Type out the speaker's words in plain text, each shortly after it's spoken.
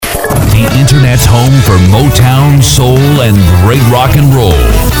Internet's home for Motown, soul, and great rock and roll.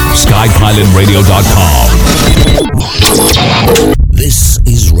 SkyPilotRadio.com. This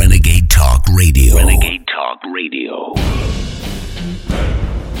is Renegade Talk Radio. Renegade Talk Radio.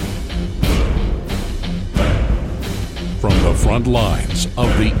 From the front lines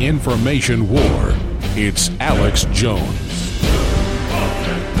of the information war, it's Alex Jones.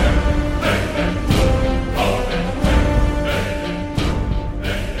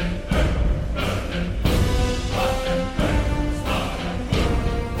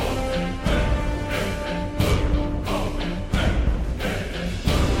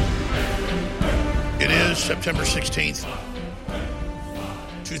 It is September 16th,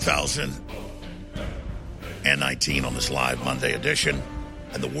 2019 on this live Monday edition,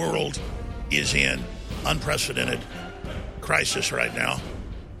 and the world is in unprecedented crisis right now.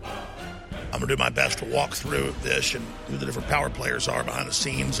 I'm going to do my best to walk through this and who the different power players are behind the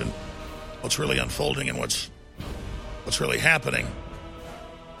scenes and what's really unfolding and what's really happening.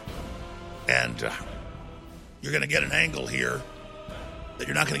 And you're going to get an angle here that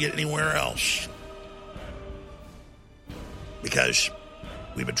you're not going to get anywhere else, because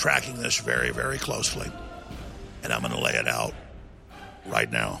we've been tracking this very, very closely, and I'm going to lay it out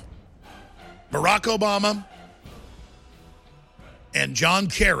right now. Barack Obama and John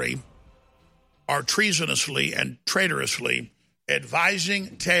Kerry are treasonously and traitorously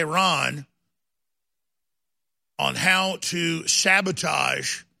advising Tehran on how to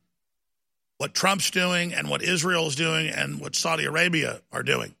sabotage what Trump's doing and what Israel's doing and what Saudi Arabia are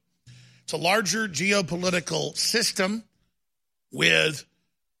doing. It's a larger geopolitical system with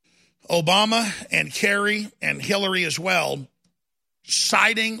Obama and Kerry and Hillary as well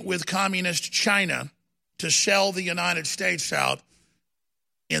siding with communist China to sell the United States out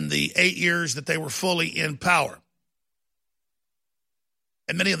in the 8 years that they were fully in power.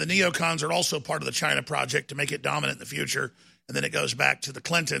 And many of the neocons are also part of the China project to make it dominant in the future. And then it goes back to the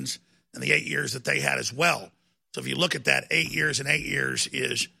Clintons and the 8 years that they had as well. So if you look at that, 8 years and 8 years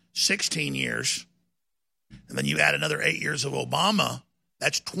is 16 years. And then you add another 8 years of Obama,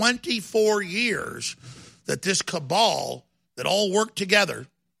 that's 24 years that this cabal that all work together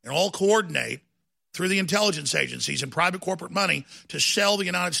and all coordinate through the intelligence agencies and private corporate money to sell the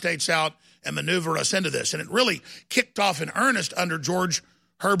United States out and maneuver us into this. And it really kicked off in earnest under George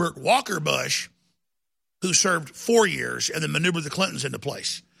Herbert Walker Bush, who served 4 years and then maneuvered the Clintons into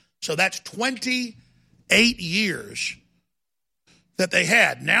place. So that's 28 years that they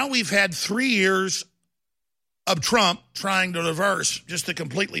had. Now we've had 3 years of Trump trying to reverse just the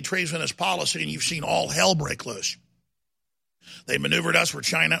completely treasonous policy, and you've seen all hell break loose. They maneuvered us where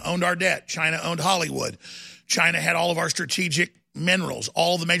China owned our debt. China owned Hollywood. China had all of our strategic minerals,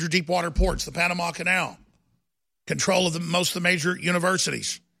 all of the major deep water ports, the Panama Canal, control of most of the major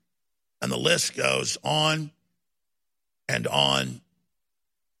universities. And the list goes on and on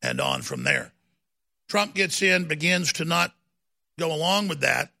and on from there. Trump gets in, begins to not go along with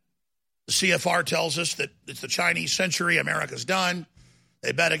that. The CFR tells us that it's the Chinese century, America's done.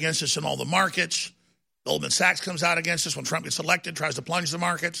 They bet against us in all the markets. Goldman Sachs comes out against us when Trump gets elected, tries to plunge the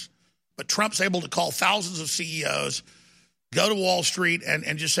markets. But Trump's able to call thousands of CEOs, go to Wall Street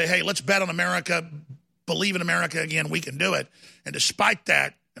and just say, hey, let's bet on America, believe in America again, we can do it. And despite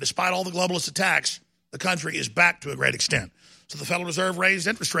that, and despite all the globalist attacks, the country is back to a great extent. So the Federal Reserve raised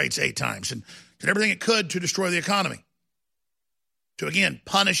interest rates 8 times and did everything it could to destroy the economy, to, again,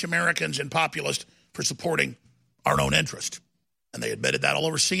 punish Americans and populists for supporting our own interest. And they admitted that all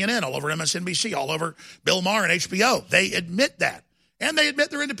over CNN, all over MSNBC, all over Bill Maher and HBO. They admit that. And they admit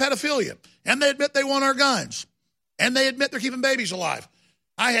they're into pedophilia. And they admit they want our guns. And they admit they're keeping babies alive.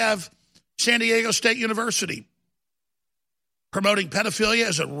 I have San Diego State University promoting pedophilia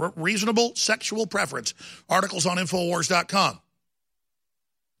as a reasonable sexual preference. Articles on Infowars.com.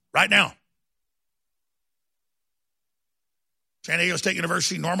 Right now. San Diego State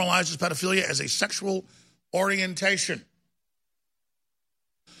University normalizes pedophilia as a sexual orientation.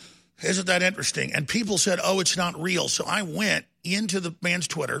 Isn't that interesting? And people said, oh, it's not real. So I went into the man's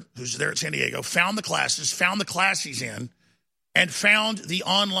Twitter, who's there at San Diego, found the classes, found the class he's in, and found the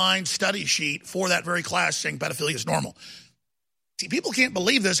online study sheet for that very class saying pedophilia is normal. See, people can't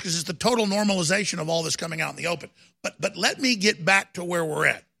believe this because it's the total normalization of all this coming out in the open. But let me get back to where we're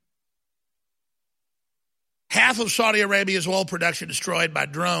at. Half of Saudi Arabia's oil production destroyed by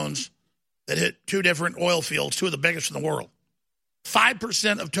drones that hit 2 different oil fields, 2 of the biggest in the world.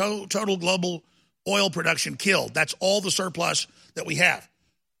 5% of total global oil production killed. That's all the surplus that we have.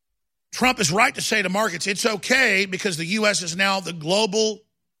 Trump is right to say to markets, it's okay because the U.S. is now the global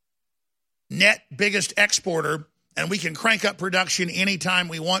net biggest exporter, and we can crank up production anytime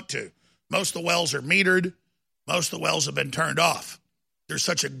we want to. Most of the wells are metered. Most of the wells have been turned off. There's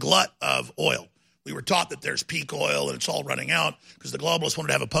such a glut of oil. We were taught that there's peak oil and it's all running out because the globalists wanted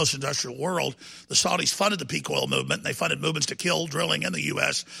to have a post-industrial world. The Saudis funded the peak oil movement, and they funded movements to kill drilling in the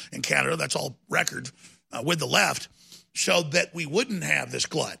U.S. and Canada. That's all records with the left, so that we wouldn't have this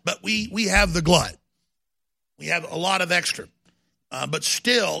glut. But we have the glut. We have a lot of extra. But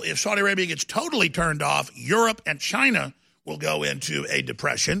still, if Saudi Arabia gets totally turned off, Europe and China will go into a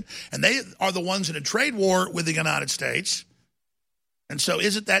depression, and they are the ones in a trade war with the United States. And so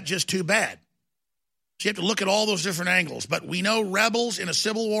isn't that just too bad? So you have to look at all those different angles. But we know rebels in a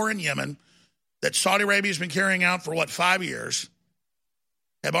civil war in Yemen that Saudi Arabia has been carrying out for, 5 years,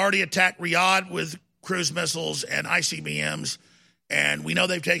 have already attacked Riyadh with cruise missiles and ICBMs, and we know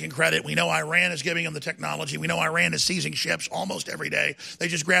they've taken credit. We know Iran is giving them the technology. We know Iran is seizing ships almost every day. They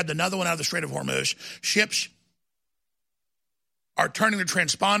just grabbed another one out of the Strait of Hormuz. Ships are turning the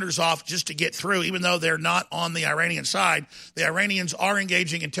transponders off just to get through, even though they're not on the Iranian side. The Iranians are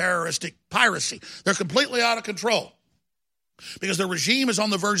engaging in terroristic piracy. They're completely out of control because the regime is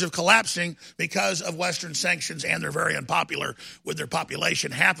on the verge of collapsing because of Western sanctions, and they're very unpopular with their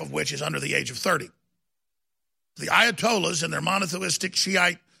population, half of which is under the age of 30. The Ayatollahs and their monotheistic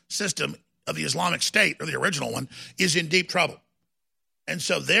Shiite system of the Islamic State, or the original one, is in deep trouble. And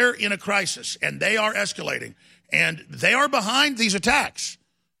so they're in a crisis, and they are escalating. And they are behind these attacks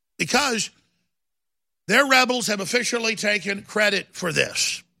because their rebels have officially taken credit for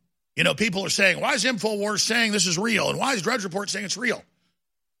this. You know, people are saying, why is InfoWars saying this is real? And why is Drudge Report saying it's real?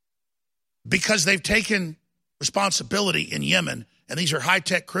 Because they've taken responsibility in Yemen, and these are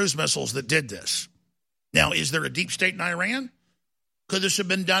high-tech cruise missiles that did this. Now, is there a deep state in Iran? Could this have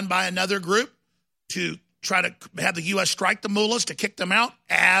been done by another group to try to have the U.S. strike the mullahs to kick them out?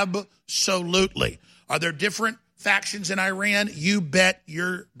 Absolutely. Are there different factions in Iran? You bet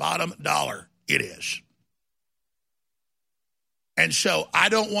your bottom dollar it is. And so I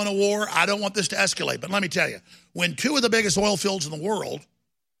don't want a war. I don't want this to escalate. But let me tell you, when two of the biggest oil fields in the world,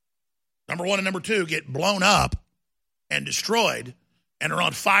 number one and number two, get blown up and destroyed and are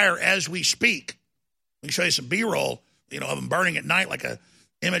on fire as we speak, we can show you some B-roll, of them burning at night like an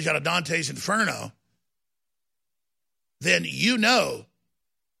image out of Dante's Inferno, then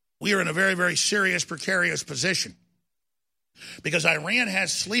we are in a very, very serious, precarious position because Iran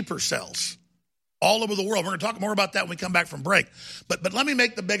has sleeper cells all over the world. We're going to talk more about that when we come back from break. But let me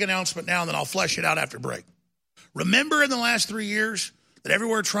make the big announcement now, and then I'll flesh it out after break. Remember in the last 3 years that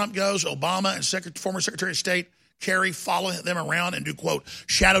everywhere Trump goes, Obama and former Secretary of State Kerry follow them around and do, quote,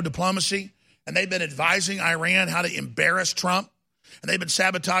 shadow diplomacy, and they've been advising Iran how to embarrass Trump, and they've been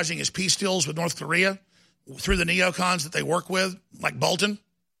sabotaging his peace deals with North Korea through the neocons that they work with, like Bolton.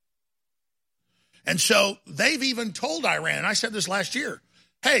 And so they've even told Iran, and I said this last year,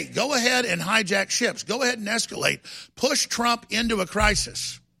 hey, go ahead and hijack ships. Go ahead and escalate. Push Trump into a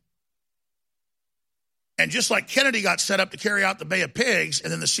crisis. And just like Kennedy got set up to carry out the Bay of Pigs,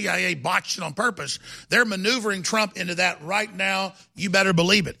 and then the CIA botched it on purpose, they're maneuvering Trump into that right now. You better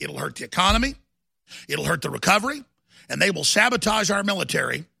believe it. It'll hurt the economy. It'll hurt the recovery. And they will sabotage our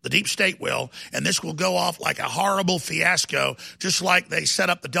military, the deep state will, and this will go off like a horrible fiasco, just like they set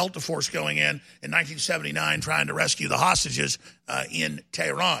up the Delta Force going in 1979 trying to rescue the hostages in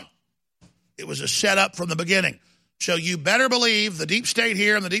Tehran. It was a setup from the beginning. So you better believe the deep state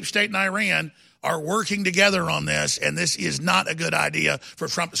here and the deep state in Iran are working together on this, and this is not a good idea for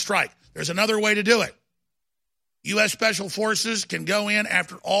Trump to strike. There's another way to do it. U.S. Special Forces can go in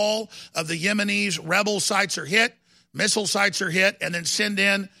after all of the Yemenis rebel sites are hit, missile sites are hit, and then send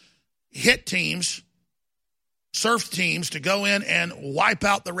in hit teams, surf teams, to go in and wipe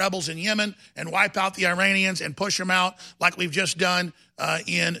out the rebels in Yemen and wipe out the Iranians and push them out like we've just done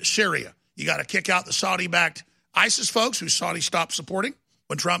in Syria. You got to kick out the Saudi-backed ISIS folks who Saudi stopped supporting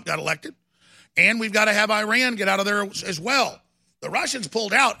when Trump got elected. And we've got to have Iran get out of there as well. The Russians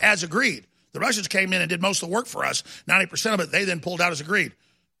pulled out as agreed. The Russians came in and did most of the work for us, 90% of it. They then pulled out as agreed.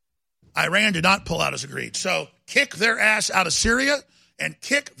 Iran did not pull out as agreed. So kick their ass out of Syria and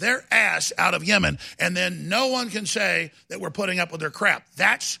kick their ass out of Yemen, and then no one can say that we're putting up with their crap.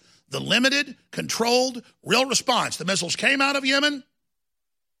 That's the limited, controlled, real response. The missiles came out of Yemen.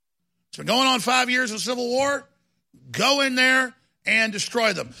 It's been going on 5 years of civil war. Go in there and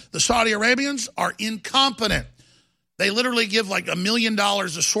destroy them. The Saudi Arabians are incompetent. They literally give like $1 million a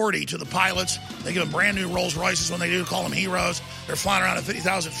sortie to the pilots. They give them brand new Rolls Royces when they do, call them heroes. They're flying around at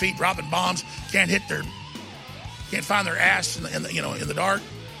 50,000 feet, dropping bombs. Can't find their ass in the dark.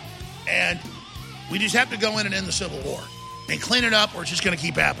 And we just have to go in and end the civil war and clean it up, or it's just going to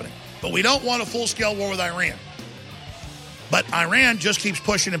keep happening. But we don't want a full-scale war with Iran. But Iran just keeps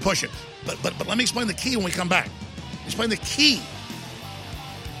pushing and pushing. But let me explain the key when we come back. Explain the key.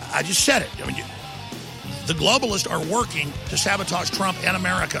 I just said it. I mean, the globalists are working to sabotage Trump and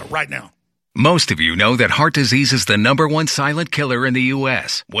America right now. Most of you know that heart disease is the #1 silent killer in the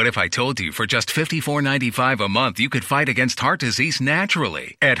U.S. What if I told you for just $54.95 a month you could fight against heart disease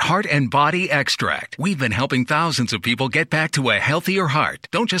naturally? At Heart and Body Extract, we've been helping thousands of people get back to a healthier heart.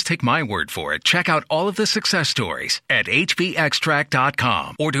 Don't just take my word for it. Check out all of the success stories at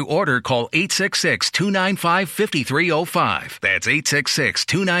hbextract.com. Or to order, call 866-295-5305. That's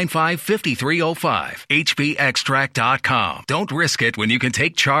 866-295-5305. hbextract.com. Don't risk it when you can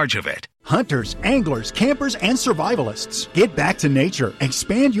take charge of it. Hunters, anglers, campers, and survivalists. Get back to nature.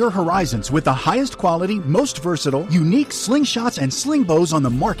 Expand your horizons with the highest quality, most versatile, unique slingshots and sling bows on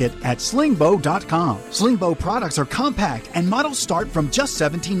the market at slingbow.com. Slingbow products are compact and models start from just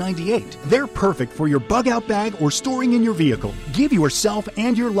 $17.98. They're perfect for your bug out bag or storing in your vehicle. Give yourself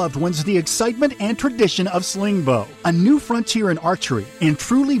and your loved ones the excitement and tradition of Slingbow, a new frontier in archery and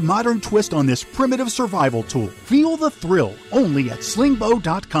truly modern twist on this primitive survival tool. Feel the thrill only at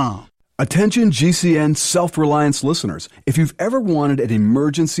slingbow.com. Attention GCN Self-Reliance listeners. If you've ever wanted an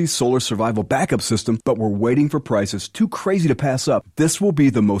emergency solar survival backup system but were waiting for prices too crazy to pass up, this will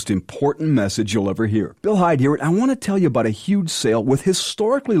be the most important message you'll ever hear. Bill Hyde here, and I want to tell you about a huge sale with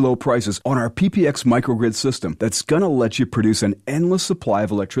historically low prices on our PPX microgrid system that's going to let you produce an endless supply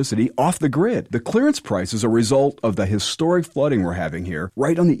of electricity off the grid. The clearance price is a result of the historic flooding we're having here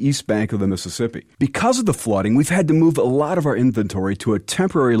right on the east bank of the Mississippi. Because of the flooding, we've had to move a lot of our inventory to a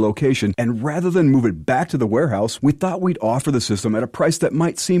temporary location, and rather than move it back to the warehouse, we thought we'd offer the system at a price that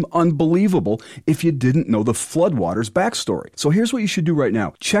might seem unbelievable if you didn't know the floodwaters backstory. So here's what you should do right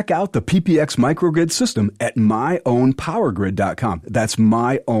now. Check out the PPX microgrid system at myownpowergrid.com. That's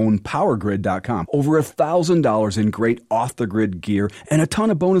myownpowergrid.com. Over $1,000 in great off-the-grid gear and a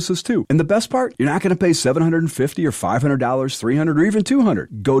ton of bonuses too. And the best part, you're not going to pay $750 or $500, $300, or even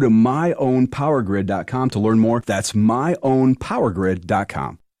 $200. Go to myownpowergrid.com to learn more. That's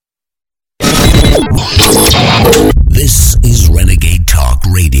myownpowergrid.com. This is Renegade Talk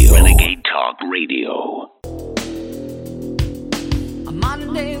Radio. Renegade Talk Radio. A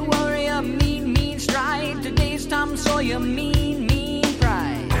Monday warrior, mean stride. Today's Tom Sawyer, mean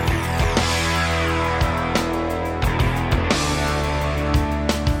pride.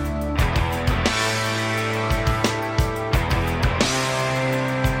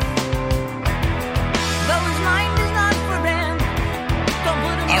 Though his mind is not for rent.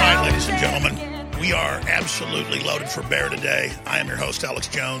 All right, ladies and gentlemen. We are absolutely loaded for bear today. I am your host, Alex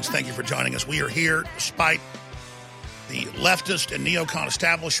Jones. Thank you for joining us. We are here despite the leftist and neocon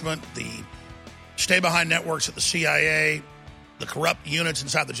establishment, the stay-behind networks at the CIA, the corrupt units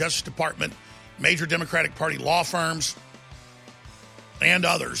inside the Justice Department, major Democratic Party law firms, and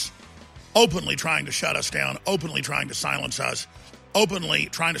others openly trying to shut us down, openly trying to silence us, openly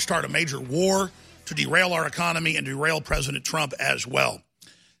trying to start a major war to derail our economy and derail President Trump as well.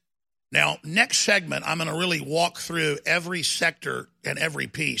 Now, next segment, I'm going to really walk through every sector and every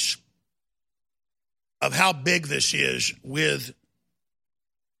piece of how big this is with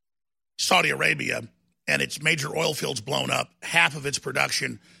Saudi Arabia and its major oil fields blown up, half of its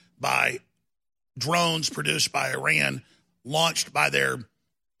production by drones produced by Iran, launched by their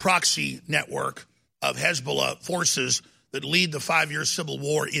proxy network of Hezbollah forces that lead the 5-year civil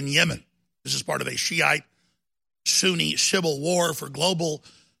war in Yemen. This is part of a Shiite-Sunni civil war for global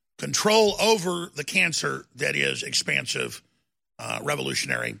control over the cancer that is expansive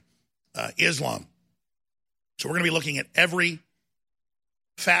revolutionary Islam. So we're going to be looking at every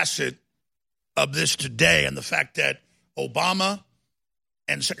facet of this today, and the fact that Obama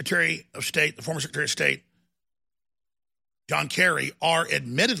and Secretary of State, the former Secretary of State, John Kerry, are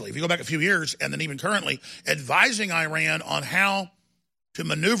admittedly, if you go back a few years and then even currently, advising Iran on how to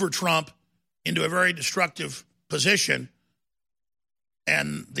maneuver Trump into a very destructive position.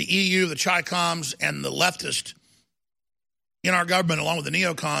 And the EU, the Chi-Coms, and the leftists in our government, along with the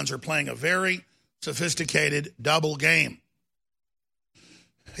neocons, are playing a very sophisticated double game.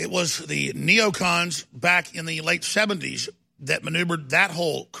 It was the neocons back in the late 70s that maneuvered that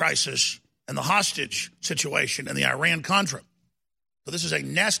whole crisis and the hostage situation in the Iran-Contra. So this is a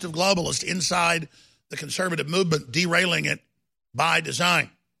nest of globalists inside the conservative movement, derailing it by design.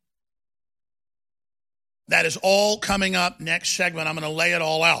 That is all coming up next segment. I'm going to lay it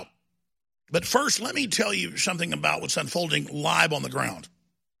all out. But first, let me tell you something about what's unfolding live on the ground.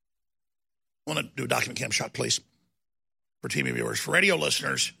 I want to do a document cam shot, please, for TV viewers. For radio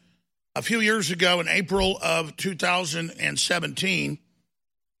listeners, a few years ago in April of 2017,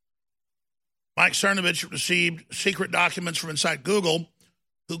 Mike Cernovich received secret documents from inside Google,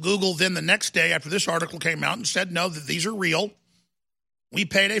 who Google then the next day after this article came out and said, no, that these are real. We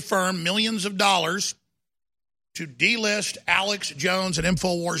paid a firm millions of dollars to delist Alex Jones and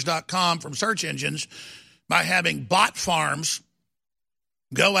Infowars.com from search engines by having bot farms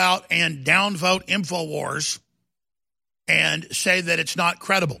go out and downvote Infowars and say that it's not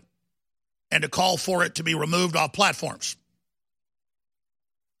credible and to call for it to be removed off platforms.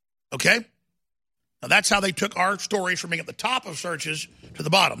 Okay? Now, that's how they took our stories from being at the top of searches to the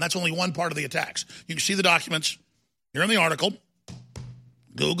bottom. That's only one part of the attacks. You can see the documents here in the article.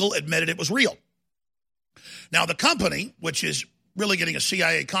 Google admitted it was real. Now, the company, which is really getting a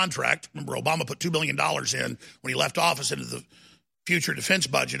CIA contract, remember Obama put $2 billion in when he left office into the future defense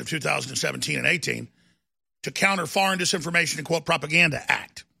budget of 2017 and 18 to counter Foreign Disinformation and, quote, Propaganda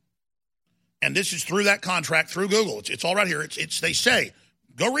Act. And this is through that contract, through Google. It's all right here. They say,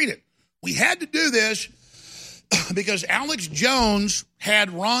 go read it. We had to do this because Alex Jones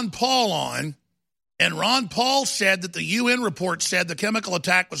had Ron Paul on, and Ron Paul said that the UN report said the chemical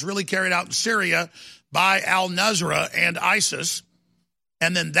attack was really carried out in Syria by al-Nusra and ISIS,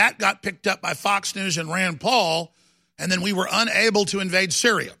 and then that got picked up by Fox News and Rand Paul, and then we were unable to invade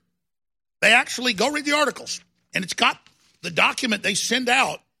Syria. They actually, go read the articles, and it's got the document they send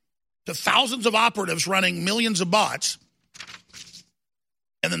out to thousands of operatives running millions of bots,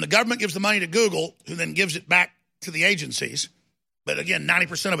 and then the government gives the money to Google, who then gives it back to the agencies. But again,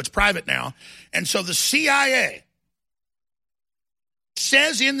 90% of it's private now. And so the CIA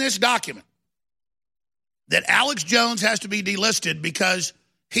says in this document that Alex Jones has to be delisted because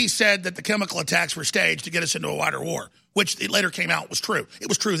he said that the chemical attacks were staged to get us into a wider war, which it later came out was true. It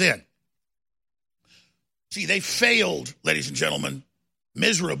was true then. See, they failed, ladies and gentlemen,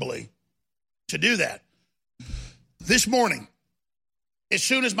 miserably to do that. This morning, as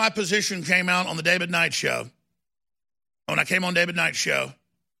soon as my position came out on the David Knight Show, when I came on David Knight's show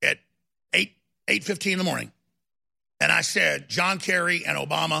at 8:15 in the morning, and I said John Kerry and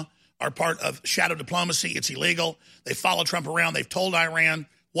Obama are part of shadow diplomacy. It's illegal. They follow Trump around. They've told Iran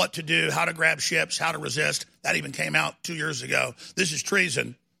what to do, how to grab ships, how to resist. That even came out 2 years ago. This is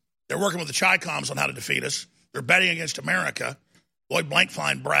treason. They're working with the Chi-Coms on how to defeat us. They're betting against America. Lloyd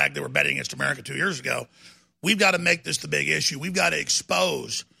Blankfein bragged they were betting against America 2 years ago. We've got to make this the big issue. We've got to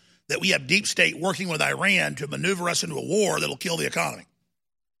expose that we have deep state working with Iran to maneuver us into a war that'll kill the economy.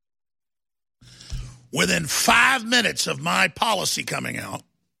 Within 5 minutes of my policy coming out,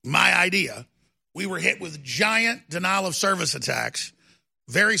 my idea, we were hit with giant denial of service attacks,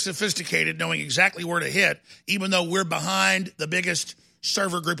 very sophisticated, knowing exactly where to hit, even though we're behind the biggest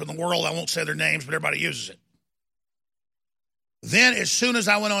server group in the world. I won't say their names, but everybody uses it. Then, as soon as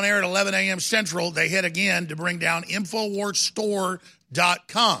I went on air at 11 a.m. Central, they hit again to bring down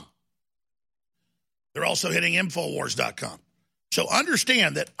InfoWarsStore.com. They're also hitting Infowars.com. So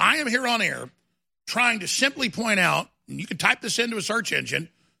understand that I am here on air trying to simply point out, and you can type this into a search engine,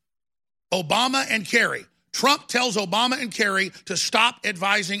 Obama and Kerry. Trump tells Obama and Kerry to stop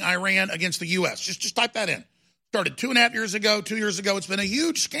advising Iran against the U.S. Just type that in. Started 2.5 years ago, 2 years ago. It's been a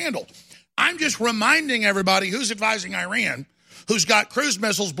huge scandal. I'm just reminding everybody who's advising Iran, who's got cruise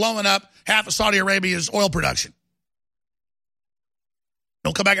missiles blowing up half of Saudi Arabia's oil production.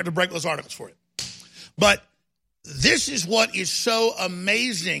 Don't come back after break those articles for it. But this is what is so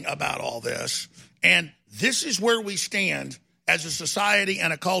amazing about all this, and this is where we stand as a society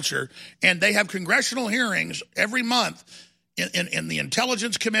and a culture, and they have congressional hearings every month in the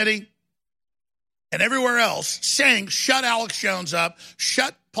Intelligence Committee and everywhere else saying, shut Alex Jones up,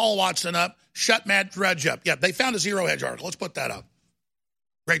 shut Paul Watson up, shut Matt Drudge up. Yeah, they found a Zero Hedge article. Let's put that up.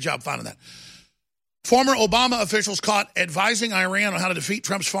 Great job finding that. Former Obama officials caught advising Iran on how to defeat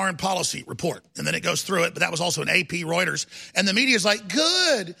Trump's foreign policy report. And then it goes through it, but that was also an AP, Reuters. And the media is like,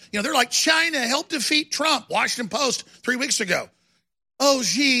 good. You know, they're like, China helped defeat Trump. Washington Post 3 weeks ago. Oh,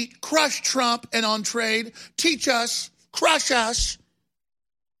 Xi, crush Trump and on trade. Teach us, crush us.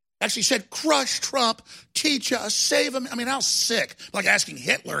 Actually said, crush Trump, teach us, save him. I mean, how sick. Like asking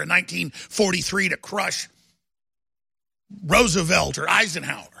Hitler in 1943 to crush Roosevelt or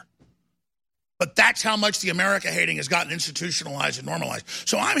Eisenhower. But that's how much the America hating has gotten institutionalized and normalized.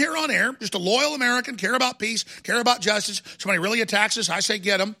 So I'm here on air, just a loyal American, care about peace, care about justice. Somebody really attacks us, I say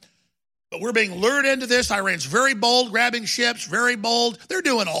get them. But we're being lured into this. Iran's very bold, grabbing ships, very bold. They're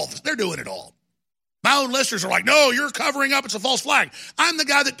doing all this. They're doing it all. My own listeners are like, no, you're covering up. It's a false flag. I'm the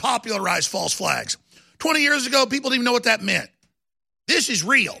guy that popularized false flags. 20 years ago, people didn't even know what that meant. This is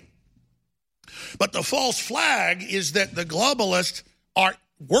real. But the false flag is that the globalists are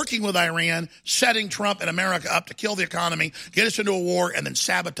working with Iran, setting Trump and America up to kill the economy, get us into a war, and then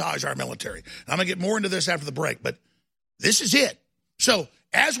sabotage our military. And I'm going to get more into this after the break, but this is it. So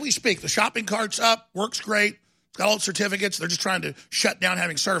as we speak, the shopping cart's up, works great. It's got all the certificates. They're just trying to shut down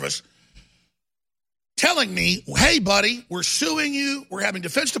having service. Telling me, hey, buddy, we're suing you. We're having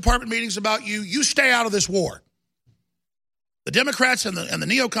Defense Department meetings about you. You stay out of this war. The Democrats and the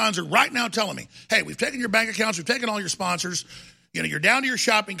neocons are right now telling me, hey, we've taken your bank accounts. We've taken all your sponsors. You know, you're down to your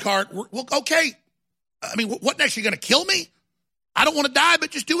shopping cart. Well, okay. I mean, what next? You're going to kill me? I don't want to die,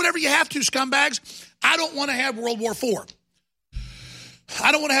 but just do whatever you have to, scumbags. I don't want to have World War IV.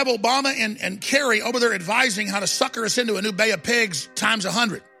 I don't want to have Obama and Kerry over there advising how to sucker us into a new Bay of Pigs times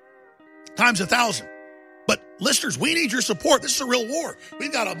 100, times 1,000. But listeners, we need your support. This is a real war.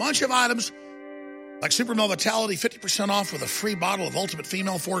 We've got a bunch of items like Supermale Vitality, 50% off with a free bottle of Ultimate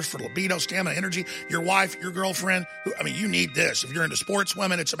Female Force for libido, stamina, energy. Your wife, your girlfriend. You need this. If you're into sports,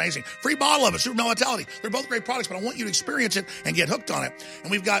 women, it's amazing. Free bottle of it, Supermale Vitality. They're both great products, but I want you to experience it and get hooked on it.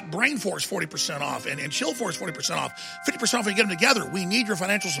 And we've got Brain Force 40% off and Chill Force 40% off. 50% off when you get them together. We need your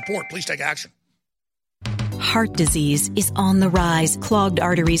financial support. Please take action. Heart disease is on the rise. Clogged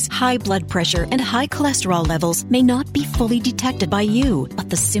arteries, high blood pressure, and high cholesterol levels may not be fully detected by you,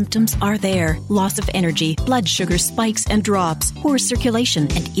 but the symptoms are there. Loss of energy, blood sugar spikes and drops, poor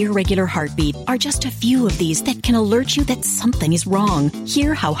circulation, and irregular heartbeat are just a few of these that can alert you that something is wrong.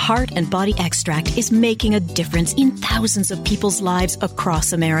 Hear how Heart and Body Extract is making a difference in thousands of people's lives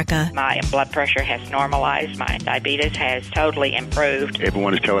across America. My blood pressure has normalized. My diabetes has totally improved.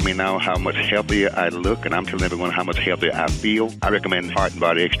 Everyone is telling me now how much healthier I look, and I'm telling everyone how much healthier I feel. I recommend Heart and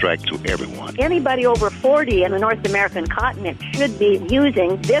Body Extract to everyone. Anybody over 40 in the North American continent should be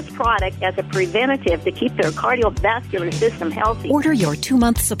using this product as a preventative to keep their cardiovascular system healthy. Order your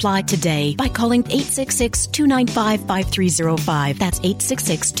 2-month supply today by calling 866-295-5305. That's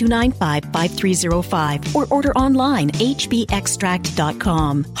 866-295-5305. Or order online,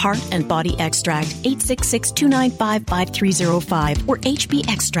 hbextract.com. Heart and Body Extract, 866-295-5305 or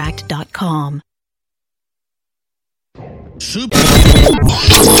hbextract.com.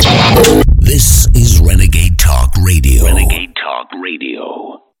 This is Renegade Talk Radio. Renegade Talk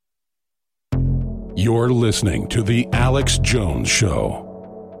Radio. You're listening to The Alex Jones Show.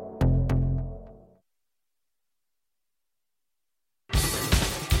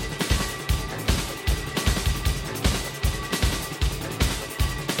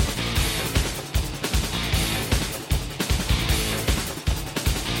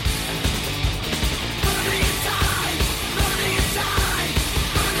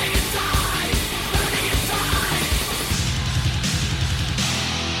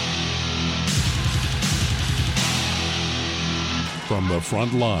 From the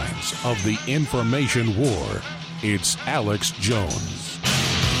front lines of the information war, it's Alex Jones.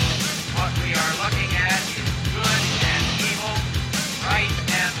 What we are looking at is good and evil, right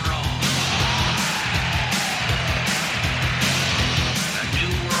and wrong. A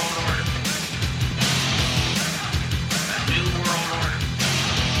new world order. A new world order.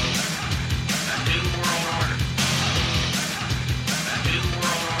 A new world order. A new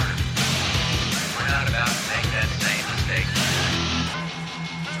world order. We're not about to make that same mistake.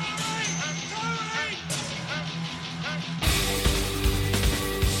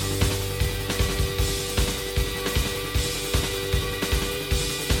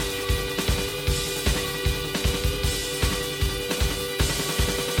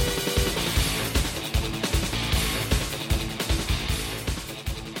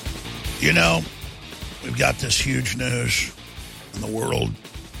 You know, we've got this huge news in the world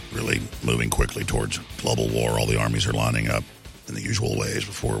really moving quickly towards global war. All the armies are lining up in the usual ways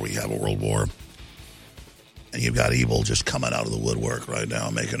before we have a world war. And you've got evil just coming out of the woodwork right now,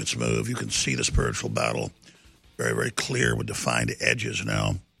 making its move. You can see the spiritual battle very, very clear with defined edges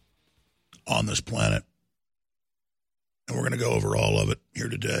now on this planet. And we're going to go over all of it here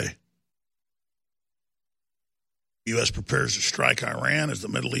today. U.S. prepares to strike Iran as the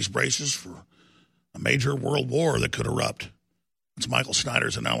Middle East braces for a major world war that could erupt. It's Michael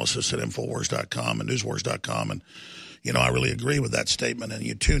Snyder's analysis at Infowars.com and Newswars.com. And, you know, I really agree with that statement. And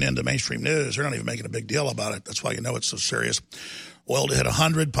you tune into mainstream news, they're not even making a big deal about it. That's why you know it's so serious. Oil to hit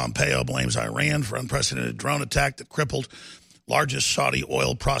 100. Pompeo blames Iran for unprecedented drone attack that crippled largest Saudi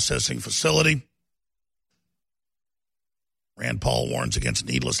oil processing facility. Rand Paul warns against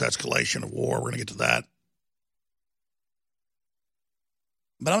needless escalation of war. We're going to get to that.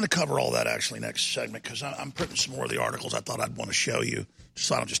 But I'm going to cover all that actually next segment because I'm putting some more of the articles I thought I'd want to show you. Just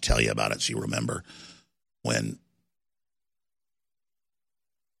so I don't just tell you about it so you remember when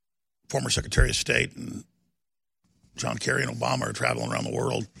former Secretary of State and John Kerry and Obama are traveling around the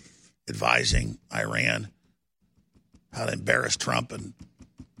world advising Iran how to embarrass Trump and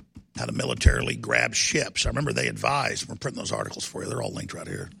how to militarily grab ships. I remember they advised, we're printing those articles for you, they're all linked right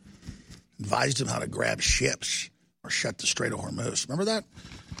here, advised him how to grab ships or shut the Strait of Hormuz. Remember that?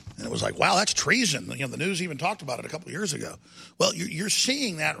 And it was like, wow, that's treason. You know, the news even talked about it a couple of years ago. Well, you're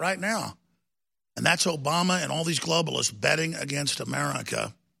seeing that right now. And that's Obama and all these globalists betting against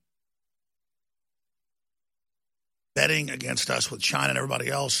America, betting against us with China and everybody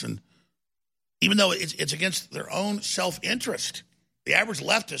else. And even though it's against their own self-interest, the average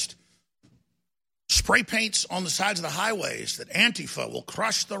leftist spray paints on the sides of the highways that Antifa will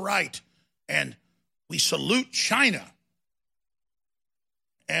crush the right, and we salute China.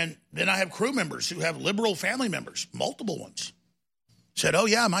 And then I have crew members who have liberal family members, multiple ones, said, oh,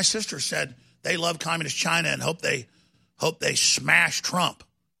 yeah, my sister said they love communist China and hope they smash Trump.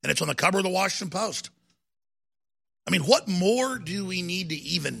 And it's on the cover of the Washington Post. I mean, what more do we need to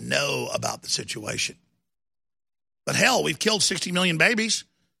even know about the situation? But hell, we've killed 60 million babies.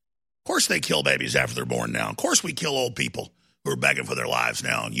 Of course they kill babies after they're born now. Of course we kill old people who are begging for their lives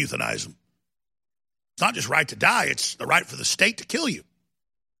now and euthanize them. It's not just right to die, it's the right for the state to kill you.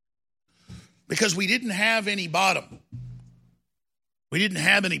 Because we didn't have any bottom. We didn't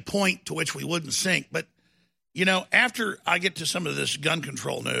have any point to which we wouldn't sink. But, you know, after I get to some of this gun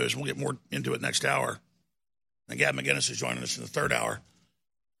control news, we'll get more into it next hour. And Gab McGinnis is joining us in the third hour.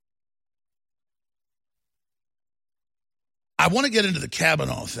 I want to get into the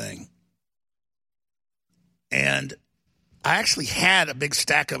Kavanaugh thing. And I actually had a big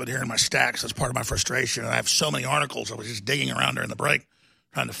stack of it here in my stacks. That's part of my frustration. And I have so many articles. I was just digging around during the break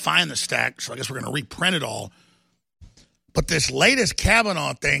trying to find the stack. So I guess we're going to reprint it all. But this latest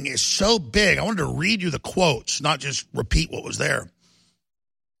Kavanaugh thing is so big. I wanted to read you the quotes, not just repeat what was there.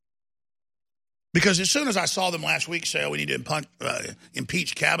 Because as soon as I saw them last week say, oh, we need to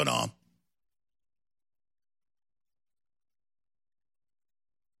impeach Kavanaugh,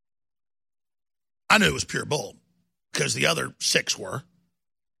 I knew it was pure bull because the other 6 were.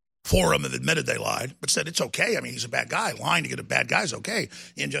 4 of them have admitted they lied, but said it's okay. I mean, he's a bad guy. Lying to get a bad guy is okay.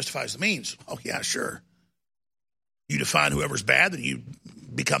 The end justifies the means. Oh, yeah, sure. You define whoever's bad, then you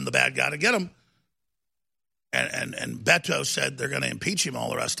become the bad guy to get him. And Beto said they're going to impeach him, all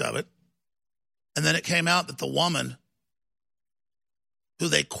the rest of it. And then it came out that the woman who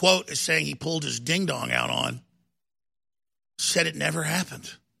they quote as saying he pulled his ding-dong out on said it never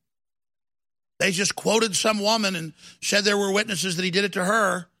happened. They just quoted some woman and said there were witnesses that he did it to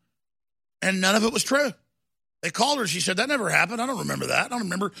her, and none of it was true. They called her. She said, that never happened. I don't remember that. I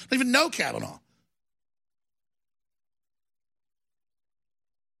don't even know Kavanaugh.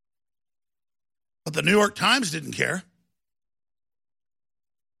 But the New York Times didn't care.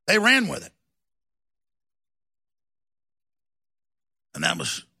 They ran with it. And that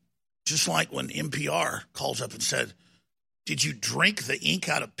was just like when NPR calls up and said, did you drink the ink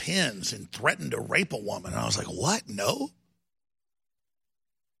out of pens and threaten to rape a woman? And I was like, what? No.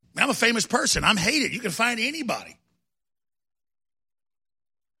 I'm a famous person. I'm hated. You can find anybody.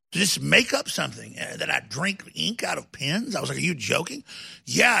 Just make up something that I drink ink out of pens? I was like, are you joking?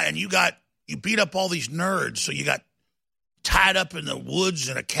 Yeah, and you beat up all these nerds, so you got tied up in the woods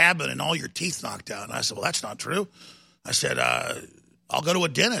in a cabin and all your teeth knocked out. And I said, well, that's not true. I said, I'll go to a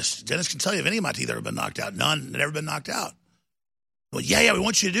dentist. Dentist can tell you if any of my teeth have ever been knocked out. None had ever been knocked out. Well, yeah, we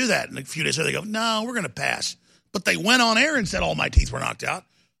want you to do that. And a few days later, they go, no, we're going to pass. But they went on air and said all my teeth were knocked out.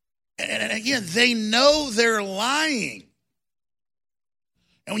 And again, they know they're lying.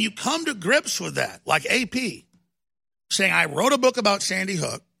 And when you come to grips with that, like AP, saying I wrote a book about Sandy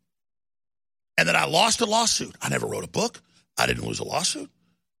Hook and that I lost a lawsuit. I never wrote a book. I didn't lose a lawsuit.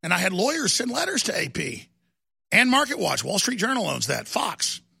 And I had lawyers send letters to AP and MarketWatch. Wall Street Journal owns that.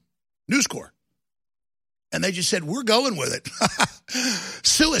 Fox, News Corp. And they just said, we're going with it.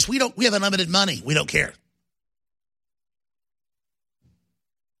 Sue us. We have unlimited money. We don't care.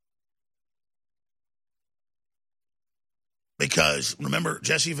 Because, remember,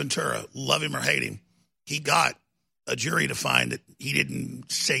 Jesse Ventura, love him or hate him, he got a jury to find that he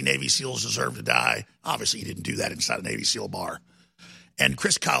didn't say Navy SEALs deserve to die. Obviously, he didn't do that inside a Navy SEAL bar. And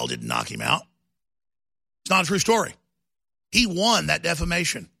Chris Kyle didn't knock him out. It's not a true story. He won that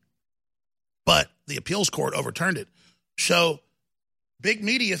defamation. But the appeals court overturned it. So big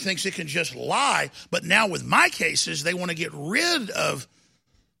media thinks it can just lie. But now with my cases, they want to get rid of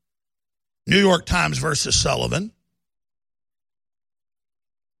New York Times versus Sullivan,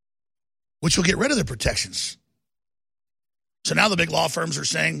 which will get rid of the protections. So now the big law firms are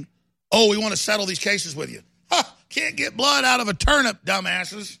saying, oh, we want to settle these cases with you. Can't get blood out of a turnip,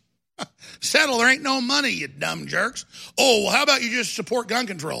 dumbasses. Settle. There ain't no money, you dumb jerks. Oh, well, how about you just support gun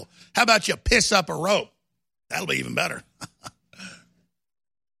control? How about you piss up a rope? That'll be even better.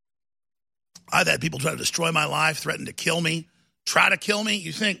 I've had people try to destroy my life, threaten to kill me, try to kill me.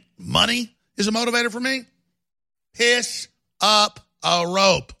 You think money is a motivator for me? Piss up a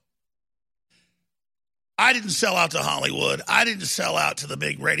rope. I didn't sell out to Hollywood. I didn't sell out to the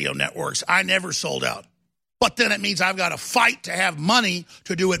big radio networks. I never sold out. But then it means I've got to fight to have money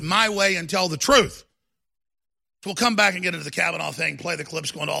to do it my way and tell the truth. So we'll come back and get into the Kavanaugh thing, play the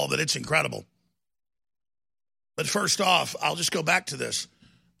clips, go into all of it. It's incredible. But first off, I'll just go back to this.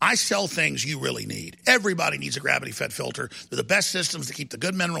 I sell things you really need. Everybody needs a gravity-fed filter. They're the best systems to keep the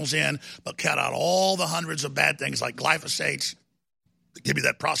good minerals in, but cut out all the hundreds of bad things like glyphosates that give you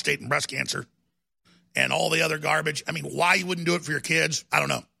that prostate and breast cancer and all the other garbage. I mean, why you wouldn't do it for your kids, I don't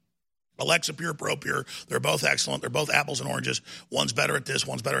know. Alexa Pure, Pro Pure, they're both excellent. They're both apples and oranges. One's better at this,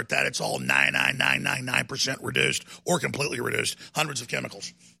 one's better at that. It's all 99.999% reduced or completely reduced. Hundreds of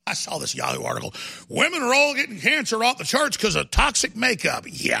chemicals. I saw this Yahoo article. Women are all getting cancer off the charts because of toxic makeup.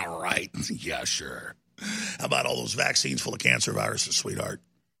 Yeah, right. Yeah, sure. How about all those vaccines full of cancer viruses, sweetheart?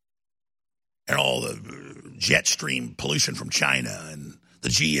 And all the jet stream pollution from China and the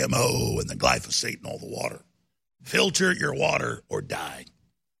GMO and the glyphosate and all the water. Filter your water or die.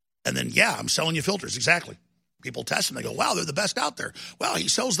 And then, yeah, I'm selling you filters. Exactly. People test them. They go, wow, they're the best out there. Wow, he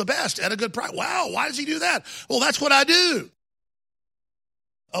sells the best at a good price. Wow, why does he do that? Well, that's what I do.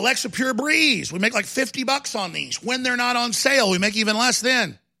 Alexa Pure Breeze. We make like $50 on these. When they're not on sale, we make even less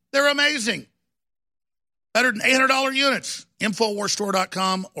then. They're amazing. Better than $800 units.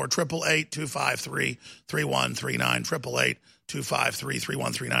 Infowarsstore.com or 888-253-3139.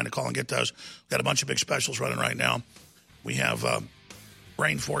 888-253-3139 to call and get those. We've got a bunch of big specials running right now. We have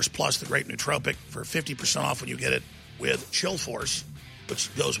Rainforce Plus, the great nootropic, for 50% off when you get it with Chill Force,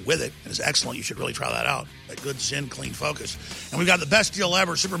 which goes with it and is excellent. You should really try that out. That good Zen Clean Focus. And we've got the best deal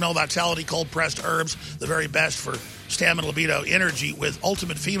ever, Super Male Vitality, cold-pressed herbs, the very best for stamina, libido, energy with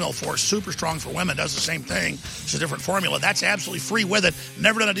Ultimate Female Force, super strong for women, does the same thing. It's a different formula. That's absolutely free with it.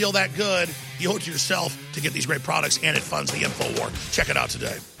 Never done a deal that good. You owe it to yourself to get these great products, and it funds the InfoWar. Check it out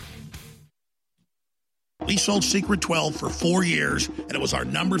today. We sold Secret 12 for 4 years, and it was our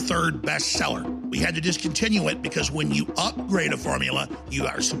number 3 bestseller. We had to discontinue it because when you upgrade a formula, you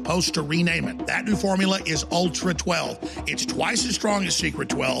are supposed to rename it. That new formula is Ultra 12. It's twice as strong as Secret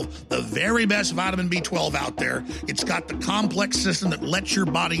 12, the very best vitamin B12 out there. It's got the complex system that lets your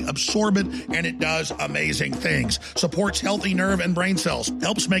body absorb it, and it does amazing things. Supports healthy nerve and brain cells,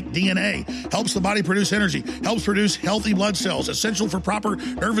 helps make DNA, helps the body produce energy, helps produce healthy blood cells, essential for proper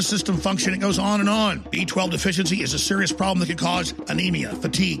nervous system function. It goes on and on. B12 deficiency is a serious problem that can cause anemia,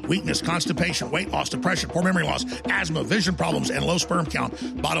 fatigue, weakness, constipation, weight loss, depression, poor memory loss, asthma, vision problems, and low sperm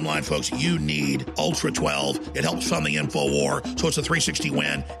count. Bottom line, folks, you need Ultra 12. It helps fund the InfoWar, so it's a 360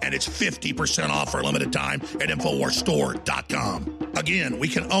 win, and it's 50% off for a limited time at InfoWarsStore.com. Again, we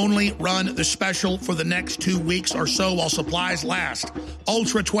can only run the special for the next 2 weeks or so while supplies last.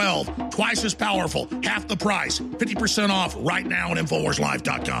 Ultra 12, twice as powerful, half the price, 50% off right now at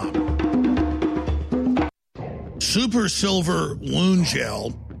InfoWarsLive.com. Super Silver Wound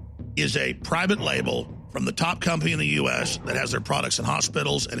Gel is a private label from the top company in the U.S. that has their products in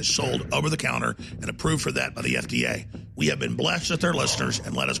hospitals and is sold over the counter and approved for that by the FDA. We have been blessed with their listeners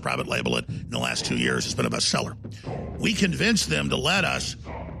and let us private label it in the last 2 years. It's been a bestseller. We convinced them to let us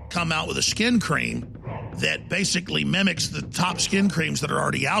come out with a skin cream that basically mimics the top skin creams that are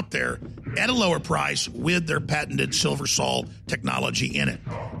already out there at a lower price with their patented Silver Sol technology in it.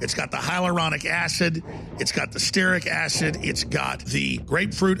 It's got the hyaluronic acid, it's got the stearic acid, it's got the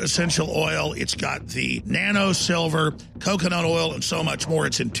grapefruit essential oil, it's got the nano silver, coconut oil, and so much more.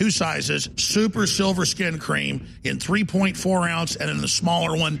 It's in 2 sizes, Super Silver Skin Cream in 3.4 ounce and in the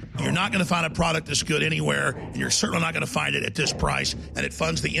smaller one. You're not going to find a product this good anywhere, and you're certainly not going to find it at this price, and it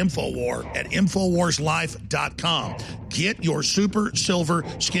funds the InfoWar at InfoWarsLife.com. Get your Super Silver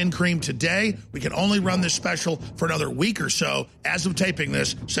Skin Cream today. We can only run this special for another week or so as of taping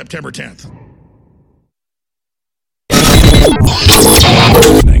this, September 10th.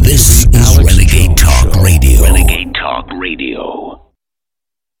 This is Renegade Talk Radio. Renegade Talk Radio.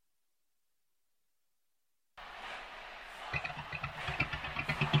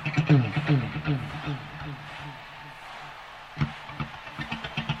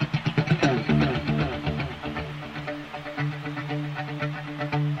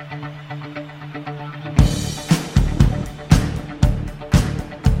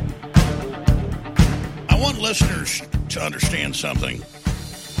 I want listeners to understand something.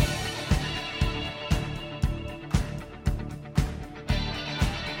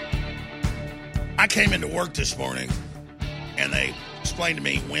 I came into work this morning, and they explained to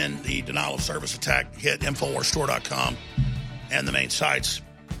me when the denial of service attack hit InfoWarsStore.com and the main sites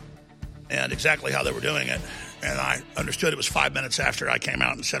and exactly how they were doing it. And I understood it was 5 minutes after I came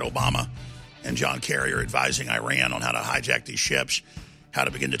out and said Obama and John Kerry are advising Iran on how to hijack these ships, how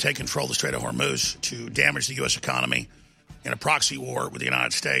to begin to take control of the Strait of Hormuz to damage the U.S. economy in a proxy war with the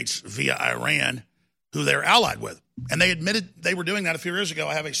United States via Iran, who they're allied with. And they admitted they were doing that a few years ago.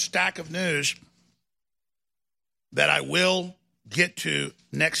 I have a stack of news that I will get to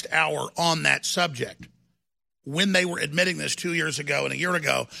next hour on that subject, when they were admitting this 2 years ago and a year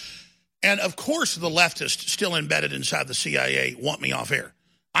ago. And, of course, the leftists still embedded inside the CIA want me off air.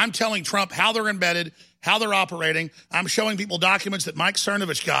 I'm telling Trump how they're embedded, how they're operating. I'm showing people documents that Mike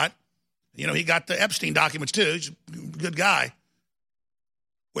Cernovich got. You know, he got the Epstein documents, too. He's a good guy.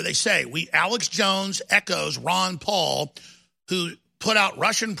 Where they say, Alex Jones echoes Ron Paul, who put out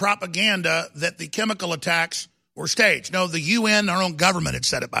Russian propaganda that the chemical attacks were staged. No, the UN, our own government, had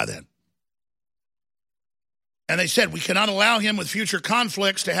said it by then. And they said, we cannot allow him with future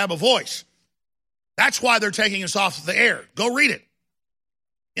conflicts to have a voice. That's why they're taking us off the air. Go read it.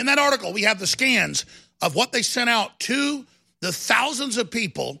 In that article, we have the scans of what they sent out to the thousands of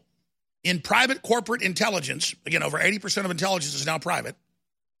people in private corporate intelligence. Again, over 80% of intelligence is now private.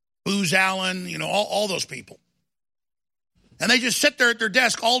 Booz Allen, you know, all those people. And they just sit there at their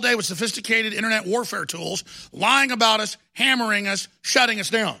desk all day with sophisticated internet warfare tools, lying about us, hammering us, shutting us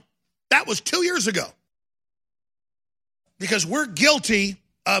down. That was 2 years ago. Because we're guilty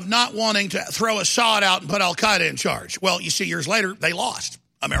of not wanting to throw Assad out and put al-Qaeda in charge. Well, you see, years later, they lost.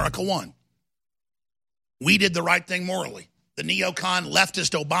 America won. We did the right thing morally. The neocon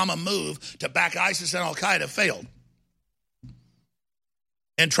leftist Obama move to back ISIS and al-Qaeda failed.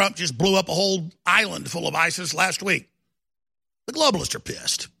 And Trump just blew up a whole island full of ISIS last week. The globalists are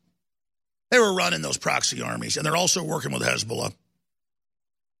pissed. They were running those proxy armies, and they're also working with Hezbollah.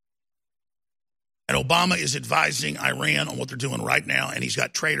 And Obama is advising Iran on what they're doing right now, and he's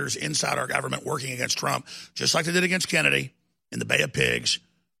got traitors inside our government working against Trump, just like they did against Kennedy in the Bay of Pigs,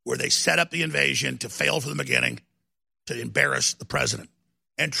 where they set up the invasion to fail from the beginning, to embarrass the president.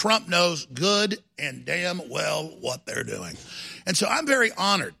 And Trump knows good and damn well what they're doing. And so I'm very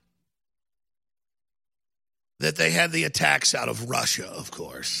honored that they had the attacks out of Russia, of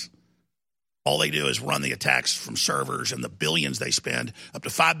course. All they do is run the attacks from servers, and the billions they spend, up to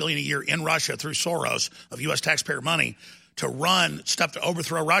 $5 billion a year in Russia through Soros of U.S. taxpayer money to run stuff to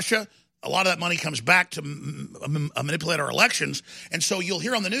overthrow Russia. A lot of that money comes back to manipulate our elections. And so you'll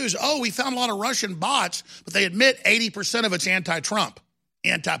hear on the news, we found a lot of Russian bots, but they admit 80% of it's anti-Trump,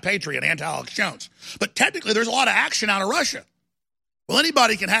 anti-patriot, anti-Alex Jones. But technically there's a lot of action out of Russia. Well,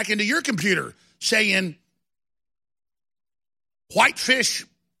 anybody can hack into your computer, say in Whitefish,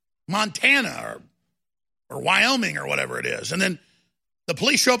 Montana or Wyoming or whatever it is. And then the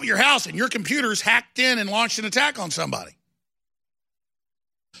police show up at your house and your computer's hacked in and launched an attack on somebody.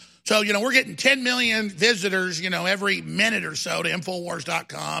 So, we're getting 10 million visitors, every minute or so to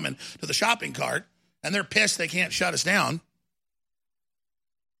Infowars.com and to the shopping cart. And they're pissed they can't shut us down.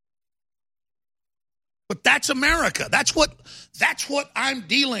 But that's America. That's what I'm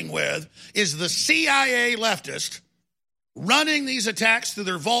dealing with, is the CIA leftist running these attacks through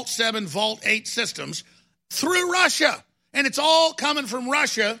their Vault 7, Vault 8 systems through Russia. And it's all coming from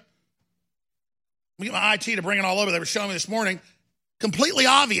Russia. We get my IT to bring it all over. They were showing me this morning. Completely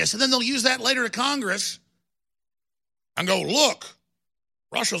obvious. And then they'll use that later to Congress and go, look,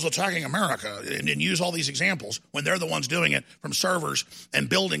 Russia's attacking America, and use all these examples when they're the ones doing it from servers and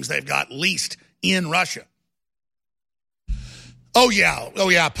buildings they've got leased in Russia. Oh, yeah,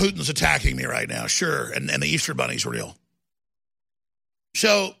 Putin's attacking me right now, sure, and the Easter Bunny's real.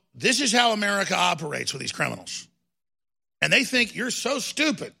 So this is how America operates with these criminals. And they think you're so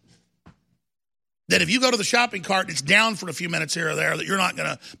stupid that if you go to the shopping cart and it's down for a few minutes here or there, that you're not going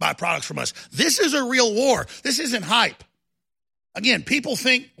to buy products from us. This is a real war. This isn't hype. Again, people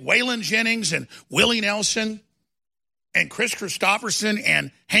think Waylon Jennings and Willie Nelson and Chris Christopherson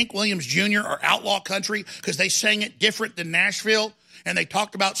and Hank Williams Jr. are outlaw country because they sang it different than Nashville and they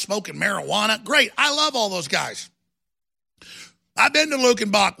talked about smoking marijuana. Great. I love all those guys. I've been to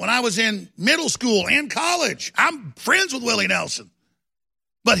Luckenbach when I was in middle school and college. I'm friends with Willie Nelson.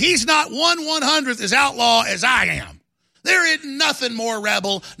 But he's not 1/100th as outlaw as I am. There is nothing more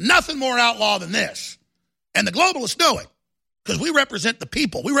rebel, nothing more outlaw than this. And the globalists know it because we represent the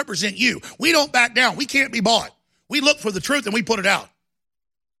people. We represent you. We don't back down. We can't be bought. We look for the truth and we put it out.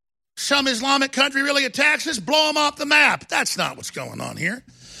 Some Islamic country really attacks us, blow them off the map. That's not what's going on here.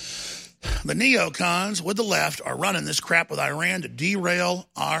 The neocons with the left are running this crap with Iran to derail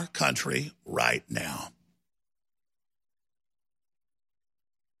our country right now.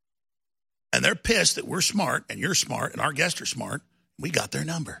 And they're pissed that we're smart and you're smart and our guests are smart. We got their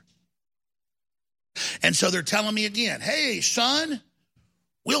number. And so they're telling me again, hey, son,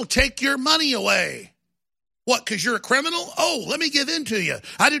 we'll take your money away. What, because you're a criminal? Oh, let me give in to you.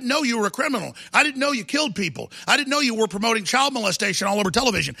 I didn't know you were a criminal. I didn't know you killed people. I didn't know you were promoting child molestation all over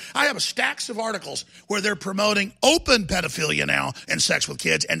television. I have stacks of articles where they're promoting open pedophilia now and sex with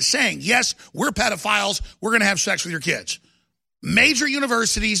kids and saying, yes, we're pedophiles. We're going to have sex with your kids. Major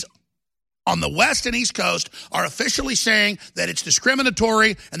universities on the West and East Coast are officially saying that it's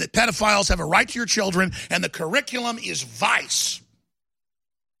discriminatory and that pedophiles have a right to your children, and the curriculum is vice.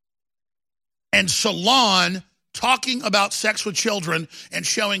 And Salon talking about sex with children and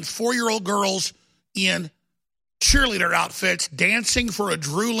showing 4-year-old girls in cheerleader outfits dancing for a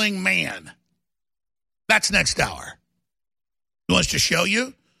drooling man. That's next hour. He wants to show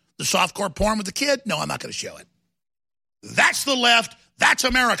you the softcore porn with the kid? No, I'm not going to show it. That's the left. That's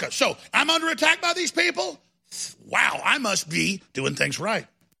America. So I'm under attack by these people? Wow, I must be doing things right.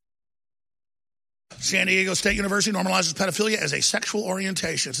 San Diego State University normalizes pedophilia as a sexual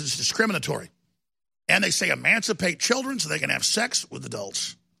orientation. It's discriminatory. And they say emancipate children so they can have sex with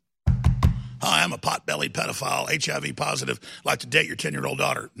adults. Hi, I'm a pot-bellied pedophile, HIV positive, like to date your 10-year-old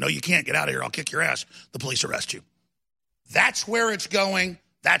daughter. No, you can't. Get out of here. I'll kick your ass. The police arrest you. That's where it's going.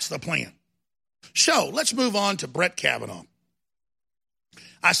 That's the plan. So let's move on to Brett Kavanaugh.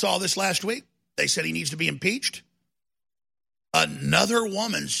 I saw this last week. They said he needs to be impeached. Another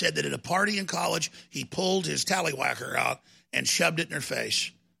woman said that at a party in college, he pulled his tallywhacker out and shoved it in her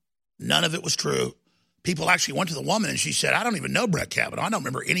face. None of it was true. People actually went to the woman and she said, I don't even know Brett Kavanaugh. I don't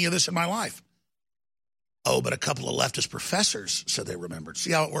remember any of this in my life. Oh, but a couple of leftist professors said they remembered.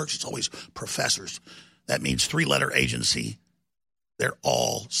 See how it works? It's always professors. That means 3-letter agency. They're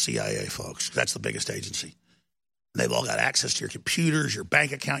all CIA folks. That's the biggest agency. They've all got access to your computers, your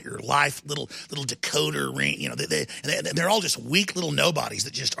bank account, your life, little decoder ring. You know, they're all just weak little nobodies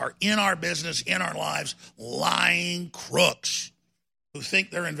that just are in our business, in our lives, lying crooks who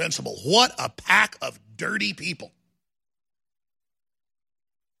think they're invincible. What a pack of dirty people.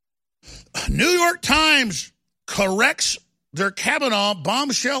 New York Times corrects their Kavanaugh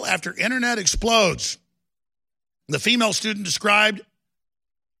bombshell after internet explodes. The female student described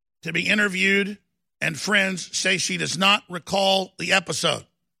to be interviewed and friends say she does not recall the episode.